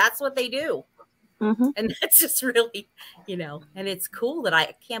 that's what they do. Mm-hmm. And that's just really, and it's cool that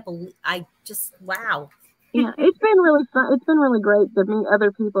I can't believe, wow. Yeah, it's been really fun. It's been really great to meet other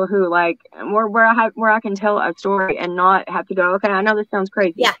people who where I can tell a story and not have to go, okay, I know this sounds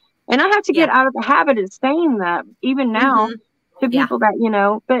crazy. Yeah. And I have to get out of the habit of saying that even now to people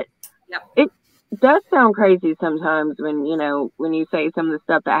that, but it does sound crazy sometimes when you say some of the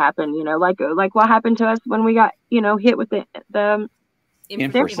stuff that happened, like what happened to us when we got, hit with the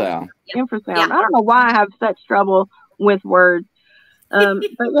infrasound. Infrasound. Yeah. I don't know why I have such trouble with words. But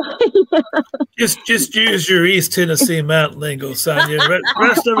just use your East Tennessee mountain lingo, Sonia.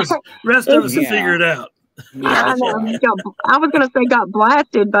 Rest of us will figure it out. Yeah, I was going to say got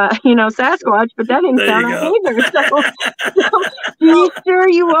blasted by Sasquatch, but that didn't sound right either. So you sure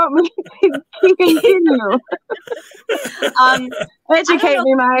you want me to continue? Educate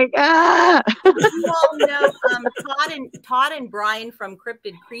me, Mike. You all know Todd and Brian from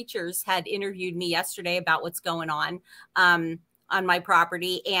Cryptid Creatures had interviewed me yesterday about what's going on my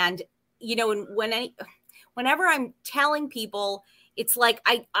property, and whenever I'm telling people, it's like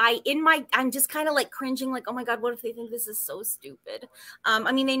I'm just kind of like cringing, like, oh my God, what if they think this is so stupid?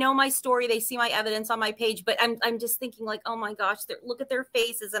 I mean, they know my story, they see my evidence on my page, but I'm just thinking like, oh my gosh, look at their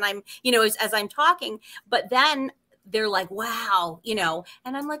faces, and I'm as I'm talking, but then they're like, wow,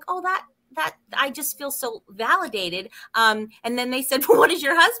 and I'm like, oh, that I just feel so validated. And then they said, well, what does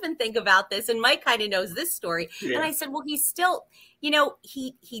your husband think about this? And Mike kind of knows this story. Yeah. And I said, well, he's still,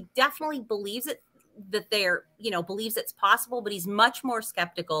 he definitely believes it, that believes it's possible, but he's much more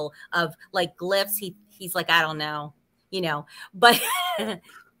skeptical of like glyphs. He's like, I don't know, but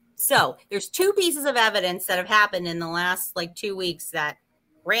so there's two pieces of evidence that have happened in the last 2 weeks that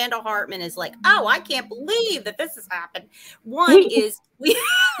Randall Hartman is like, oh, I can't believe that this has happened. One is you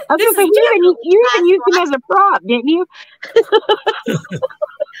even used him as a prop, didn't you?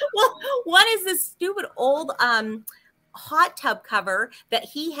 Well, one is this stupid old hot tub cover that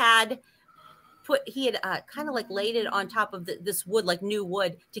he had kind of laid it on top of this wood, like new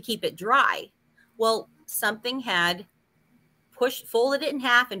wood, to keep it dry. Well, something had folded it in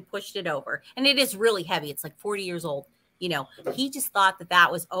half and pushed it over, and it is really heavy. It's like 40 years old. He just thought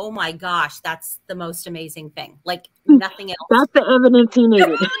that was, oh my gosh, that's the most amazing thing. Like nothing else. That's the evidence he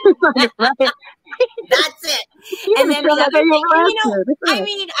needed. That's it. And then the other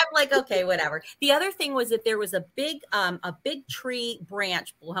thing, I'm like, okay, whatever. The other thing was that there was a big tree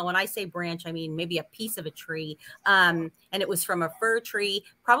branch. Well, when I say branch, I mean maybe a piece of a tree. And it was from a fir tree,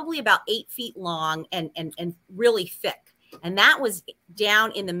 probably about 8 feet long and really thick. And that was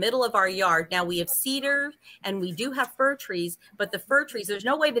down in the middle of our yard. Now we have cedar and we do have fir trees, but the fir trees, there's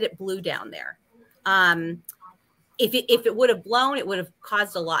no way that it blew down there. If it would have blown, it would have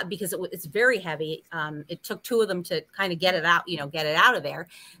caused a lot because it's very heavy. It took two of them to kind of get it out, get it out of there.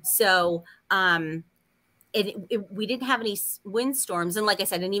 So we didn't have any windstorms. And like I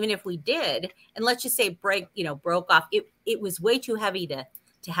said, and even if we did, and let's just say broke off, it was way too heavy to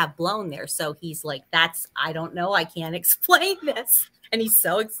have blown there. So he's like, I don't know. I can't explain this. And he's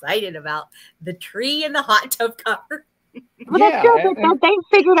so excited about the tree and the hot tub cover. Well, that's good. They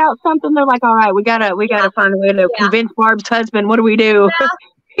figured out something. They're like, all right, we gotta find a way to convince Barb's husband. What do we do? Yeah.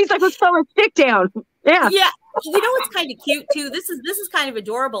 He's like, let's throw a stick down. Yeah. Yeah. What's kind of cute too? This is kind of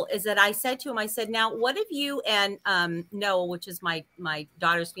adorable. Is that I said to him, now, what have you and Noah, which is my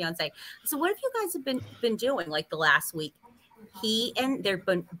daughter's fiance, so what have you guys have been doing like the last week? They've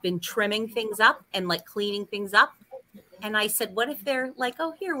been trimming things up and like cleaning things up. And I said, what if they're like,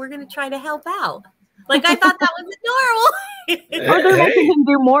 oh, here, we're going to try to help out. Like, I thought that was adorable. Or they're letting him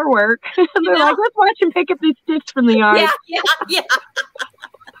do more work. They're like, let's watch him pick up these sticks from the yard. Yeah.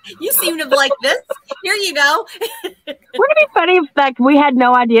 You seem to like this. Here you go. Wouldn't it be funny if we had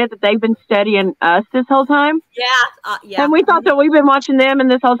no idea that they've been studying us this whole time? Yeah. And we thought that we've been watching them, and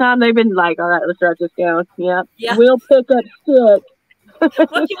this whole time they've been like, all right, let's write this down. Yeah. We'll pick up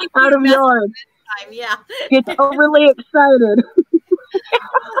stick out of yard. Yeah. Gets overly excited.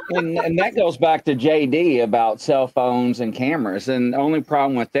 And that goes back to JD about cell phones and cameras. And the only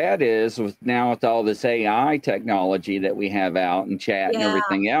problem with that is with all this AI technology that we have out and chat and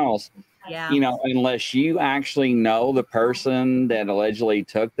everything else, unless you actually know the person that allegedly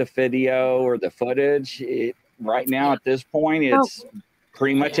took the video or the footage, right now at this point, it's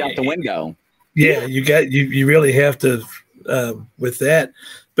pretty much out the window. Yeah, you really have to with that.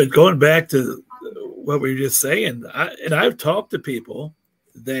 But going back to what we were just saying, I've talked to people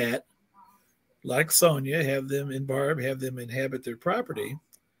that, like Sonia, have them inhabit their property,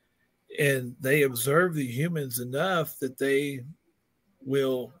 and they observe the humans enough that they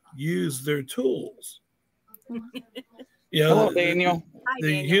will use their tools. Hello, Daniel.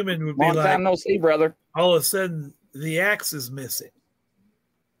 The Daniel. human would be Long like, time no see, brother. all of a sudden the axe is missing.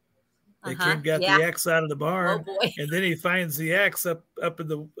 They got the axe out of the barn, and then he finds the axe up in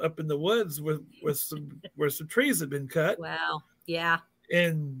the woods where some trees have been cut. Wow. Yeah.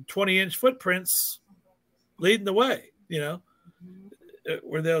 And 20-inch footprints leading the way.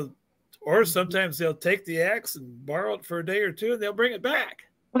 Where sometimes they'll take the axe and borrow it for a day or two, and they'll bring it back.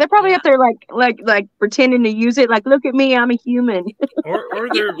 Well, they're probably up there like pretending to use it. Like, look at me, I'm a human. or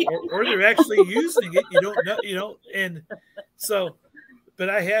they're actually using it. You don't know. And so. But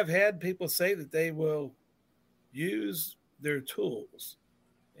I have had people say that they will use their tools,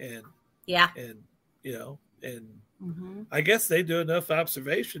 and I guess they do enough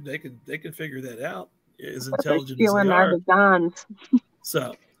observation they can figure that out. As intelligent as they are. Designs.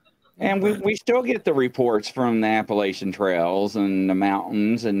 So, and we still get the reports from the Appalachian trails and the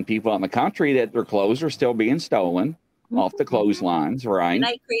mountains and people out in the country that their clothes are still being stolen off the clotheslines, right? Good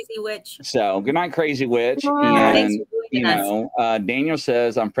night, Crazy Witch. So, good night, Crazy Witch. Thanks And, Daniel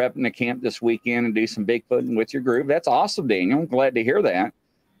says, I'm prepping to camp this weekend and do some Bigfooting with your group. That's awesome, Daniel. I'm glad to hear that.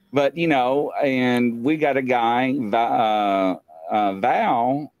 But, and we got a guy, Val,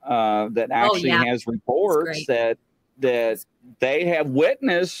 that actually has reports that they have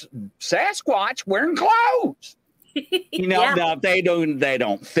witnessed Sasquatch wearing clothes. Now they don't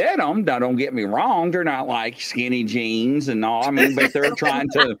fit them. Now, don't get me wrong; they're not like skinny jeans and all. I mean, but they're trying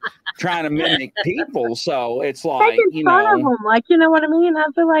to mimic people. So it's like making fun of them, like you know what I mean. I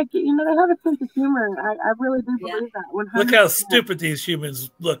feel like they have a sense of humor. I really do believe that. 100%. Look how stupid these humans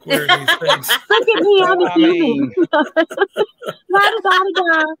look wearing these things. Look at me, I'm a human.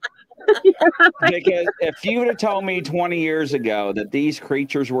 Because if you would have told me 20 years ago that these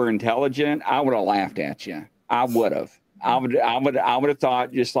creatures were intelligent, I would have laughed at you. I would have. I would have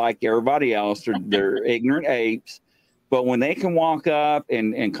thought just like everybody else, they're ignorant apes. But when they can walk up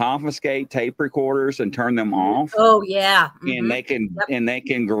and confiscate tape recorders and turn them off, and they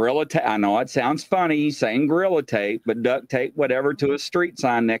can gorilla tape. I know it sounds funny saying gorilla tape, but duct tape whatever to a street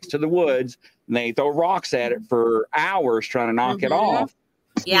sign next to the woods, and they throw rocks at it for hours trying to knock it off.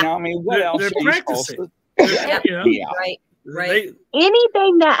 Yeah, I mean, what else? They're practicing. Right.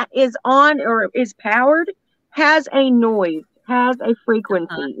 Anything that is on or is powered has a noise, has a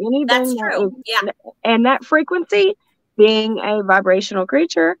frequency. Anything that's true. And that frequency, being a vibrational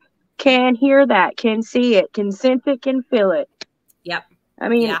creature, can hear that, can see it, can sense it, can feel it. Yep. I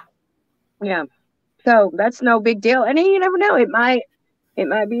mean, yeah. So that's no big deal. And you never know. It might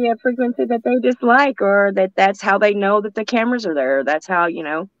be a frequency that they dislike, or that's how they know that the cameras are there. That's how,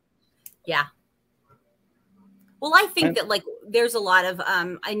 Yeah. Well, I think that there's a lot of,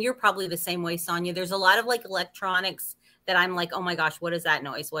 and you're probably the same way, Sonia. There's a lot of electronics that I'm like, oh my gosh, what is that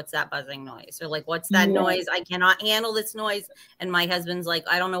noise? What's that buzzing noise? Or what's that noise? I cannot handle this noise. And my husband's like,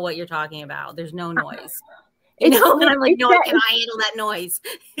 I don't know what you're talking about. There's no noise. And I'm like, no, I cannot handle that noise.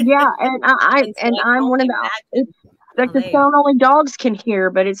 Yeah, and I'm one of the the sound only dogs can hear,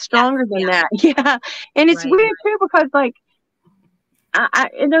 but it's stronger than that. Yeah, and it's weird too because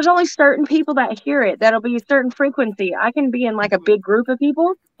and there's only certain people that hear it. That'll be a certain frequency. I can be in a big group of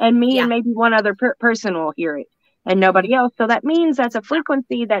people, and me and maybe one other person will hear it, and nobody else. So that means that's a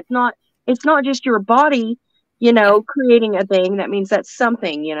frequency that's not. It's not just your body, creating a thing. That means that's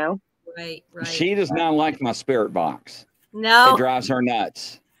something, Right. She does not like my spirit box. No, it drives her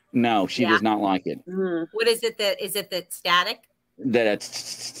nuts. No, she does not like it. Mm. What is it? Is it that static? That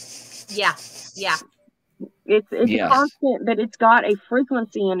it's. Yeah. It's constant, but it's got a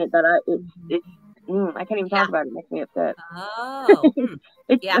frequency in it that I can't even talk about it. It makes me upset. Oh,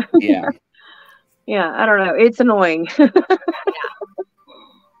 yeah. I don't know. It's annoying. But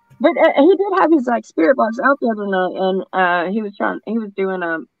he did have his spirit box out the other night, and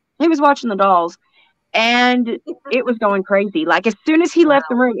he was watching the dolls, and it was going crazy. As soon as he left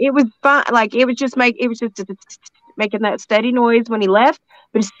the room, it was fine. It was just making that steady noise when he left.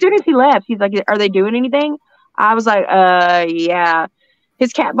 But as soon as he left, he's like, "Are they doing anything?" I was like, yeah.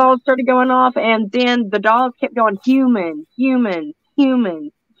 His cat balls started going off, and then the dolls kept going, human.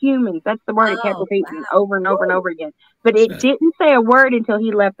 That's the word it kept repeating over and over and over again. But it didn't say a word until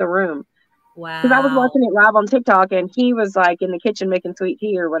he left the room. Wow. Because I was watching it live on TikTok, and he was like in the kitchen making sweet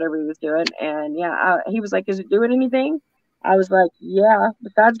tea or whatever he was doing. And he was like, "Is it doing anything?" I was like, "Yeah."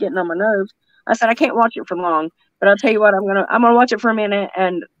 Besides getting on my nerves, I said, "I can't watch it for long, but I'll tell you what, I'm gonna watch it for a minute."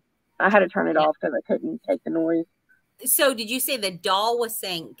 And I had to turn it off because I couldn't take the noise. So, did you say the doll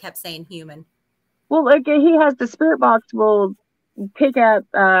kept saying human? Well, like he has the spirit box will pick up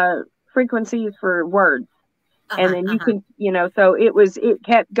frequencies for words. And then you can, so it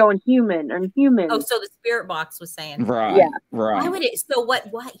kept going human and human. Oh, so the spirit box was saying. Right. Yeah. Right. Why would it? So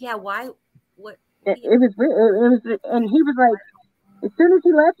what, yeah, why? What? It was, and he was like, as soon as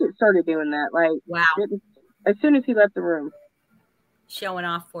he left, it started doing that. Like, wow. As soon as he left the room. Showing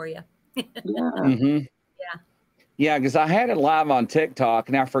off for you. Yeah. Mm-hmm. Yeah. Yeah, because I had it live on TikTok,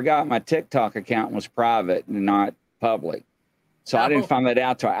 and I forgot my TikTok account was private and not public. So I didn't find that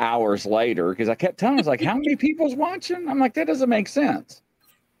out till hours later because I kept telling us, like, how many people's watching? I'm like, that doesn't make sense.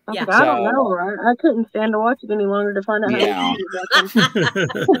 Yeah. I don't know. I couldn't stand to watch it any longer to find out how many people was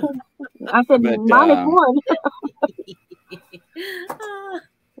watching. I said, -1.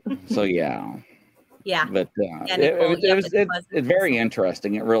 So, yeah. Yeah. But it's very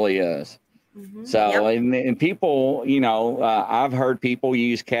interesting. It really is. Mm-hmm. So, and people, I've heard people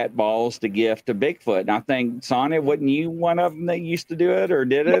use cat balls to gift to Bigfoot. And I think, Sonia, wasn't you one of them that used to do it or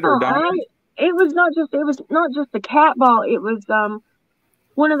did it or don't? It was not just the cat ball. It was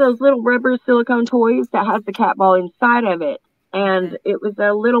one of those little rubber silicone toys that has the cat ball inside of it. And it was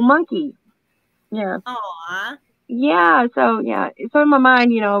a little monkey. Yeah. Aww. Yeah. So in my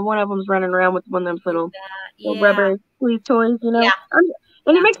mind, one of them's running around with one of those little rubber squeeze toys, Yeah.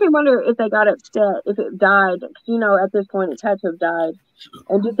 And it makes me wonder if they got upset, if it died. Because, at this point, it had to have died.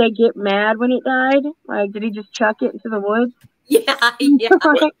 And did they get mad when it died? Like, did he just chuck it into the woods? Yeah, yeah.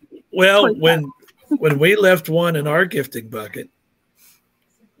 Well, when we left one in our gifting bucket,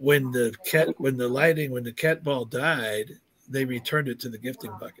 when the cat ball died, they returned it to the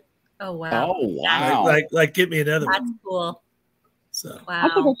gifting bucket. Oh wow! Oh wow! Like get me another one. That's cool. So I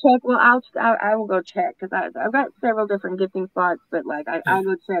have to go check. Well, I will go check because I've got several different gifting spots, but like I'll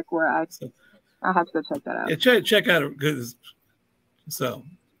go check where I'll have to go check that out. Yeah, check out it because I'm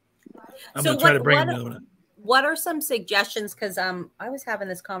gonna try to bring another one up. What are some suggestions? Because I was having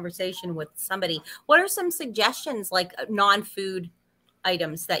this conversation with somebody. What are some suggestions like non-food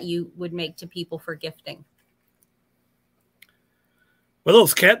items that you would make to people for gifting? Well,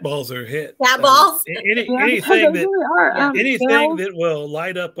 those cat balls are a hit. Cat balls? Anything that anything that will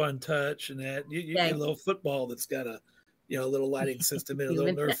light up on touch and that you get a little football that's got a little lighting system in a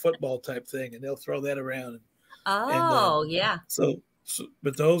little Nerf football type thing, and they'll throw that around. Yeah. So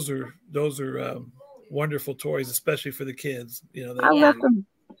but those are wonderful toys, especially for the kids. I left them.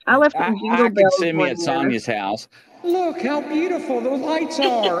 I could see me at Sonia's house. Look how beautiful those lights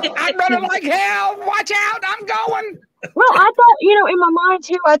are. I'm running like hell. Watch out. I'm going. Well, I thought, in my mind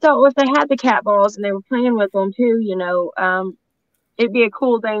too, I thought if they had the cat balls and they were playing with them too, it'd be a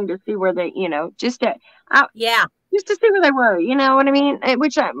cool thing to see where they, just to see where they were, you know what I mean?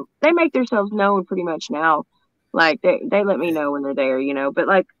 They make themselves known pretty much now. Like they let me know when they're there, but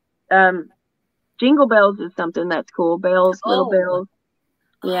like, jingle bells is something that's cool. Little bells.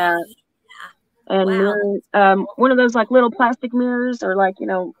 Yeah. And mirrors, one of those like little plastic mirrors or like,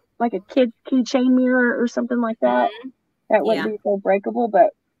 like a kid's keychain mirror or something like that. Mm-hmm. That wouldn't be so breakable,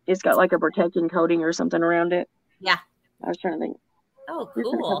 but it's got like a protecting coating or something around it. Yeah. I was trying to think. Oh,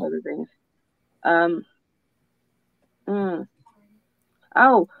 cool. Other things.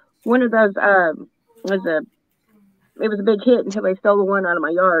 Oh, one of those it was a big hit until they stole the one out of my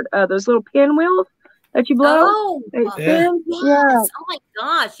yard. Those little pinwheels that you blow. Oh, yes. Oh my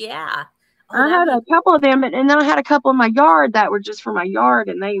gosh, yeah. I had a couple of them, and then I had a couple in my yard that were just for my yard,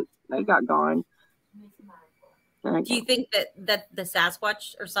 and they got gone. Do you think that the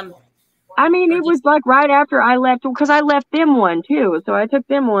Sasquatch or some? I mean, it was like right after I left, because I left them one too. So I took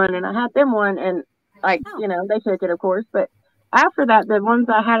them one, and I had them one, and they took it, of course. But after that, the ones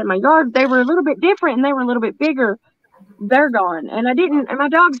I had in my yard, they were a little bit different, and they were a little bit bigger. They're gone, and and my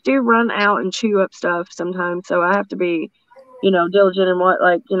dogs do run out and chew up stuff sometimes, so I have to be, diligent in what,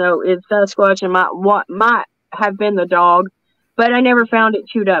 is Sasquatch and what might have been the dog, but I never found it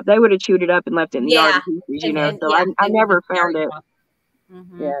chewed up. They would have chewed it up and left it in the yard pieces, so I never found it.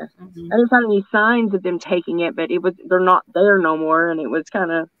 Mm-hmm. Yeah. Mm-hmm. I didn't find any signs of them taking it, but they're not there no more, and it was kind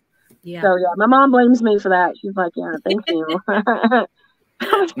of, so yeah, my mom blames me for that. She's like, yeah, thank you.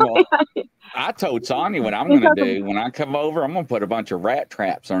 Well, I told Sonia what I'm going to do when I come over. I'm going to put a bunch of rat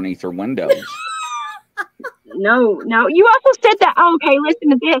traps underneath her windows. No. You also said that. Oh, okay, listen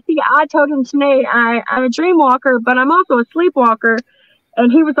to this. See, I told him today I'm a dream walker, but I'm also a sleepwalker.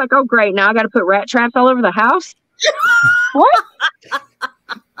 And he was like, "Oh, great! Now I got to put rat traps all over the house." What?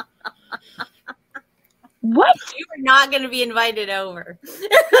 What? You are not going to be invited over.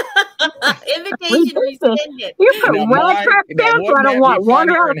 Invitation rescinded. You put rat traps down, so I don't want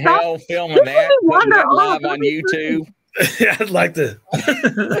wander in hell outside. filming that, putting that live on YouTube. YouTube.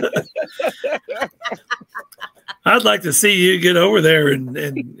 I'd like to see you get over there and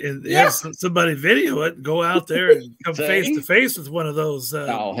have somebody video it, go out there and come face to face with one of those.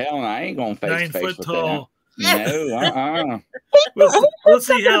 Oh hell, no, I ain't going face to face 9 foot with tall. That. No,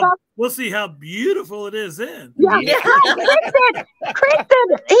 We'll see how beautiful it is then. Yeah. Chris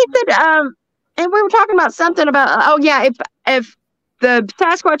said, he said, and we were talking about something about, if the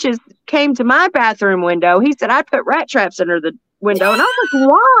Sasquatches came to my bathroom window, he said, I'd put rat traps under the window. And I was like,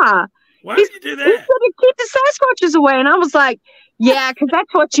 why? Why would you do that? He said to keep the Sasquatches away. And I was like, yeah, because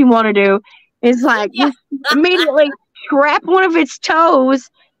that's what you want to do. Is like, just immediately trap one of its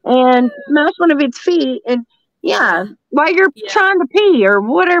toes and smash one of its feet. And while you're trying to pee or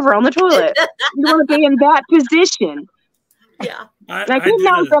whatever on the toilet, you want to be in that position. Yeah. Like, it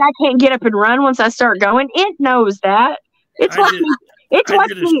knows that I can't get up and run once I start going. It knows that. It's I watching. It's I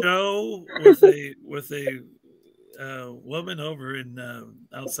did watching. a show with a woman over in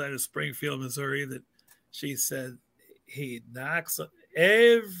outside of Springfield, Missouri, that she said he knocks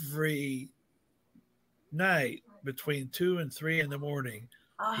every night between 2 and 3 in the morning.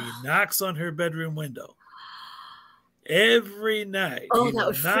 He knocks on her bedroom window every night. Oh, he that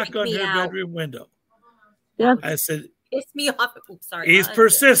would knock on her out. bedroom window. Yeah. I said, Piss me off. Oops, sorry. he's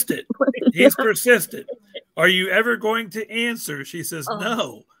persistent. He's persistent. Are you ever going to answer? She says,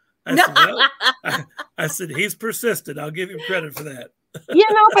 no. I said, well, I said, he's persistent. I'll give him credit for that.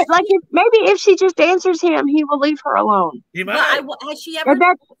 But like, maybe if she just answers him, he will leave her alone. He might. Has she ever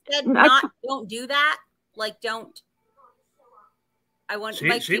said don't do that? Like, don't. I want. She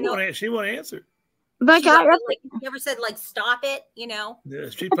won't answer. Like, she ever said like stop it? Yeah,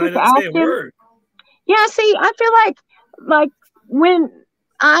 she probably doesn't say a word. Yeah, see, I feel like when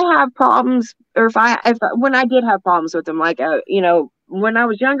I have problems, or when I did have problems with them, like when I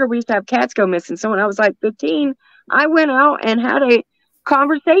was younger, we used to have cats go missing. So when I was like 15, I went out and had a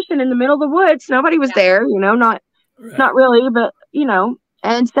conversation in the middle of the woods. Nobody was there, not really, but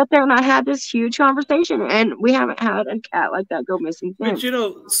and sat there and I had this huge conversation, and we haven't had a cat like that go missing since.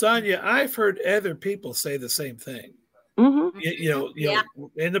 But Sonia, I've heard other people say the same thing. Mm-hmm.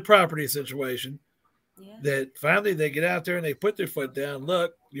 In the property situation, that finally they get out there and they put their foot down.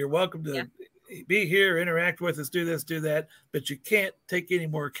 Look, you're welcome to be here, interact with us, do this, do that, but you can't take any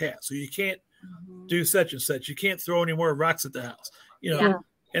more cats, so you can't do such and such. You can't throw any more rocks at the house.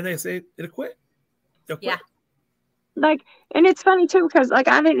 And they say it'll quit. They'll quit. Like, and it's funny too, because like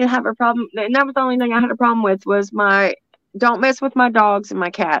I didn't have a problem, and that was the only thing I had a problem with was don't mess with my dogs and my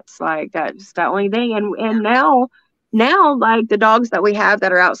cats. Like, that's the only thing. And now like the dogs that we have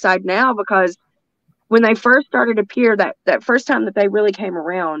that are outside now, because when they first started to appear, that first time that they really came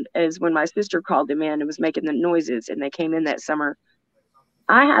around is when my sister called them in and was making the noises, and they came in that summer.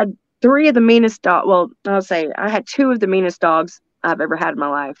 I had 3 of the meanest dogs. Well, I'll say I had 2 of the meanest dogs I've ever had in my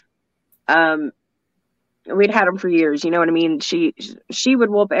life. We'd had them for years, you know what I mean? She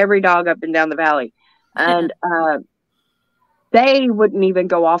would whoop every dog up and down the valley. And they wouldn't even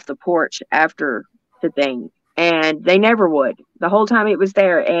go off the porch after the thing. And they never would. The whole time it was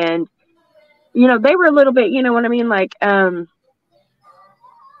there. And, they were a little bit, you know what I mean? Like, I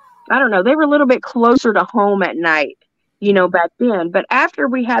don't know. They were a little bit closer to home at night, back then. But after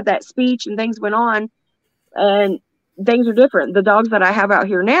we had that speech and things went on, and things are different. The dogs that I have out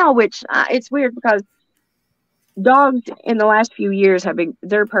here now, which it's weird because dogs in the last few years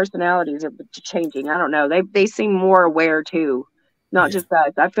their personalities are changing. I don't know. They seem more aware too, not just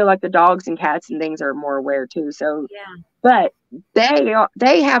us. I feel like the dogs and cats and things are more aware too. So, but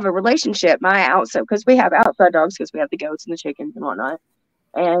they have a relationship. Because we have outside dogs, because we have the goats and the chickens and whatnot.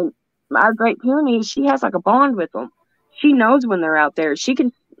 And our Great Pyrenees, she has like a bond with them. She knows when they're out there. She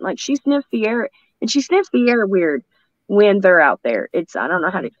can she sniffs the air, and she sniffs the air weird when they're out there. I don't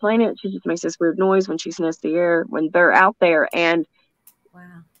know how to explain it. She just makes this weird noise when she sniffs the air when they're out there. And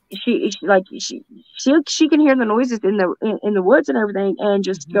she can hear the noises in the woods and everything, and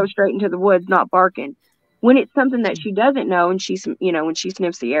just go straight into the woods, not barking. When it's something that she doesn't know, and when she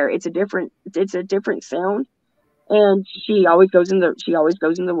sniffs the air, it's a different sound. And she always goes in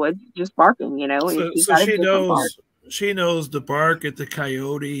the woods just barking, And so she knows the bark at the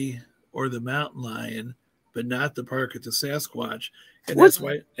coyote or the mountain lion, but not the bark at the Sasquatch, and that's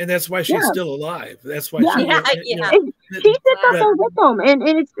why she's still alive. That's why she sits up there with them,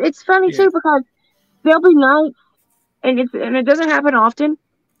 and it's funny too, because there'll be nights and it doesn't happen often,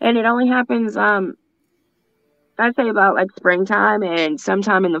 and it only happens I'd say about like springtime and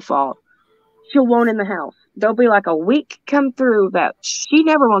sometime in the fall. She'll want in the house. There'll be like a week come through that she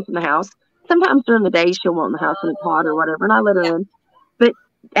never wants in the house. Sometimes during the day she'll want in the house when it's hot or whatever, and I let her in. But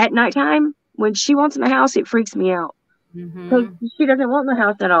at nighttime, when she wants in the house, it freaks me out because she doesn't want in the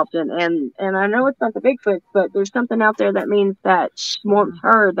house that often. And I know it's not the Bigfoot, but there's something out there that means that she wants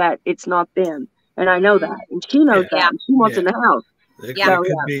her, that it's not them. And I know that, and she knows that. And she wants in the house. It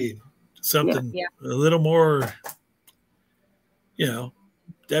could be something a little more,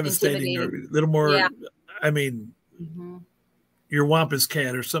 devastating, or a little more. I mean, your Wampus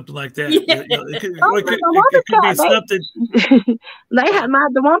cat or something like that. It could be something. They have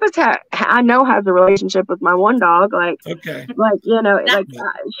the Wampus cat. I know has a relationship with my one dog. Like she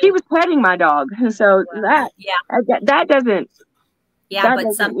was petting my dog, so that doesn't. Yeah,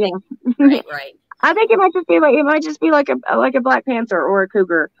 but something. Right. I think it might just be like a Black Panther or a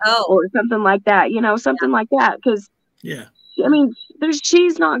cougar or something like that. Something like that. Because I mean,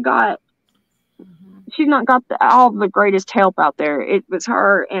 she's not got all the greatest help out there. It was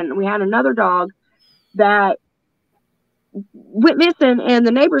her, and we had another dog that went missing, and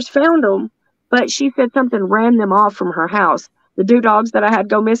the neighbors found them, but she said something ran them off from her house. The two dogs that I had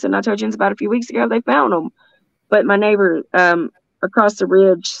go missing, I told you about a few weeks ago, they found them, but my neighbor across the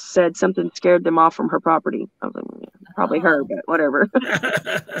ridge said something scared them off from her property. I was like, probably her, but whatever.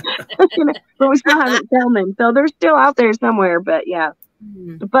 But we still haven't found them, so they're still out there somewhere. But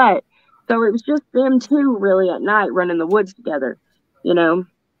but so it was just them two really at night running the woods together,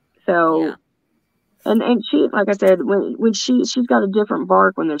 So and she, like I said, when she's got a different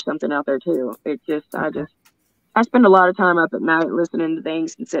bark when there's something out there too. It's just I spend a lot of time up at night listening to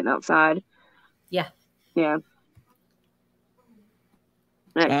things and sitting outside. Yeah.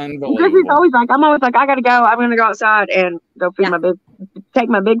 Grizzly's always like, I'm always like, I gotta go. I'm gonna go outside and go feed take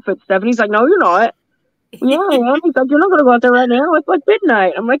my Bigfoot stuff. And he's like, no, you're not. Yeah, I am. He's like, you're not gonna go out there right now. It's like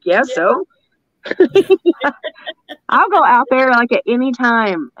midnight. I'm like, yeah. So I'll go out there like at any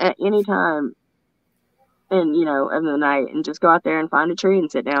time, and of the night, and just go out there and find a tree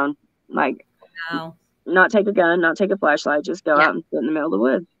and sit down. Like, not take a gun, not take a flashlight, just go out and sit in the middle of the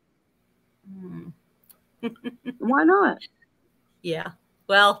woods. Why not? Yeah.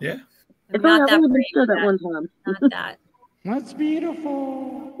 Well, it's not that brave that one time. Not that. That's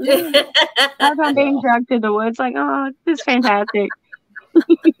beautiful. As I'm being dragged to the woods, like, oh, this is fantastic.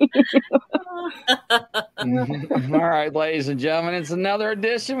 All right, ladies and gentlemen, it's another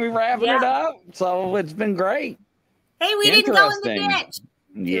edition. We're wrapping it up. So it's been great. Hey, we didn't go in the ditch.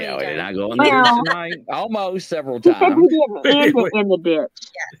 Yeah, we did not go in the ditch tonight. Almost several times. We didn't end it in the ditch.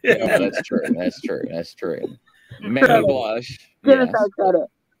 Yeah, that's true. Made me blush.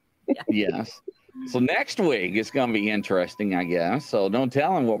 Yes. So next week it's going to be interesting, I guess. So don't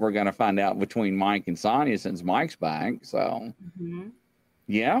tell him what we're going to find out between Mike and Sonia since Mike's back. So,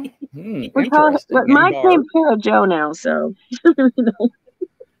 interesting. Mike's name's Clara Joe now, so.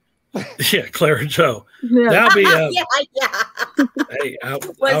 Yeah, Clara Joe. That'll be. Hey,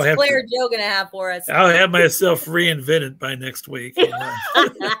 what's Clara Joe going to have for us? I'll have myself reinvented by next week.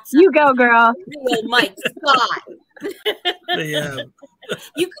 You go, girl. Real Mike Scott.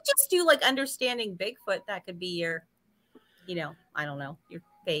 You could just do like Understanding Bigfoot. That could be your, I don't know, your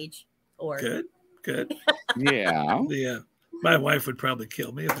page. Or good. Yeah. My wife would probably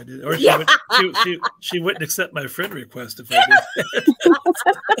kill me if I did, or she wouldn't accept my friend request if I did.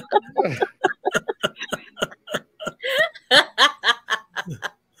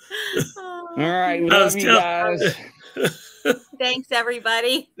 All right, we love you guys. Thanks,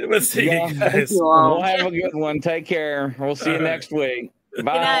 everybody. We'll see you guys. We'll have a good one. Take care. We'll see you next week.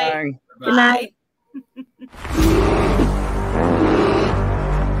 Bye. Good night.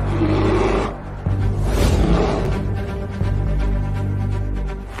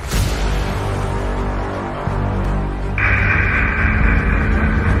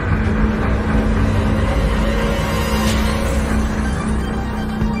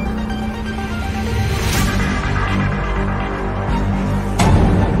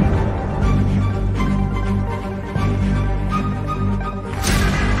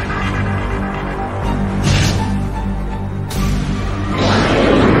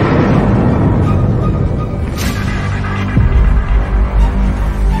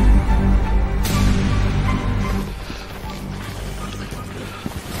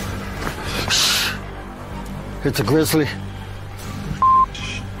 It's a grizzly.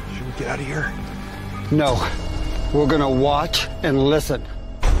 Should we get out of here? No. We're gonna watch and listen.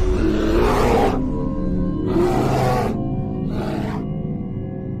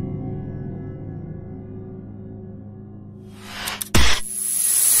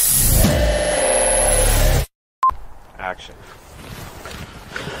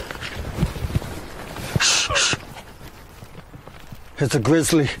 It's a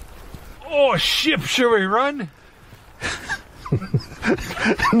grizzly. Oh, shit, should we run?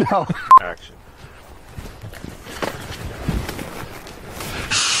 No. Action.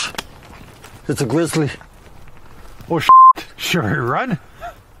 It's a grizzly. Oh, shit, should we run?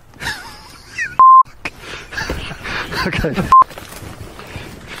 Okay.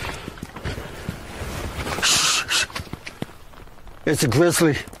 It's a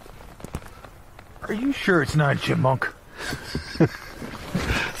grizzly. Are you sure it's not a chipmunk?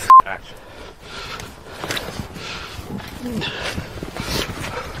 Action.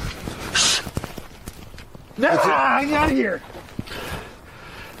 No, I'm out of here.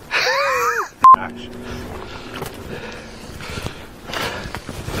 Action.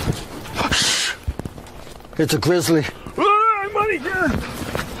 It's a grizzly. I'm out of here.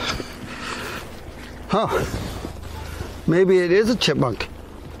 Huh. Maybe it is a chipmunk.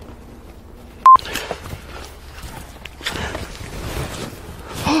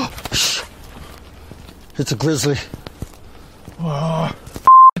 It's a grizzly. Are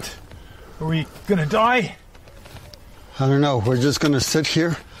we gonna die? I don't know. We're just going to sit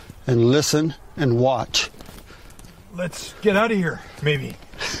here and listen and watch. Let's get out of here, maybe.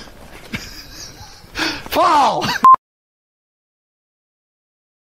 Fall!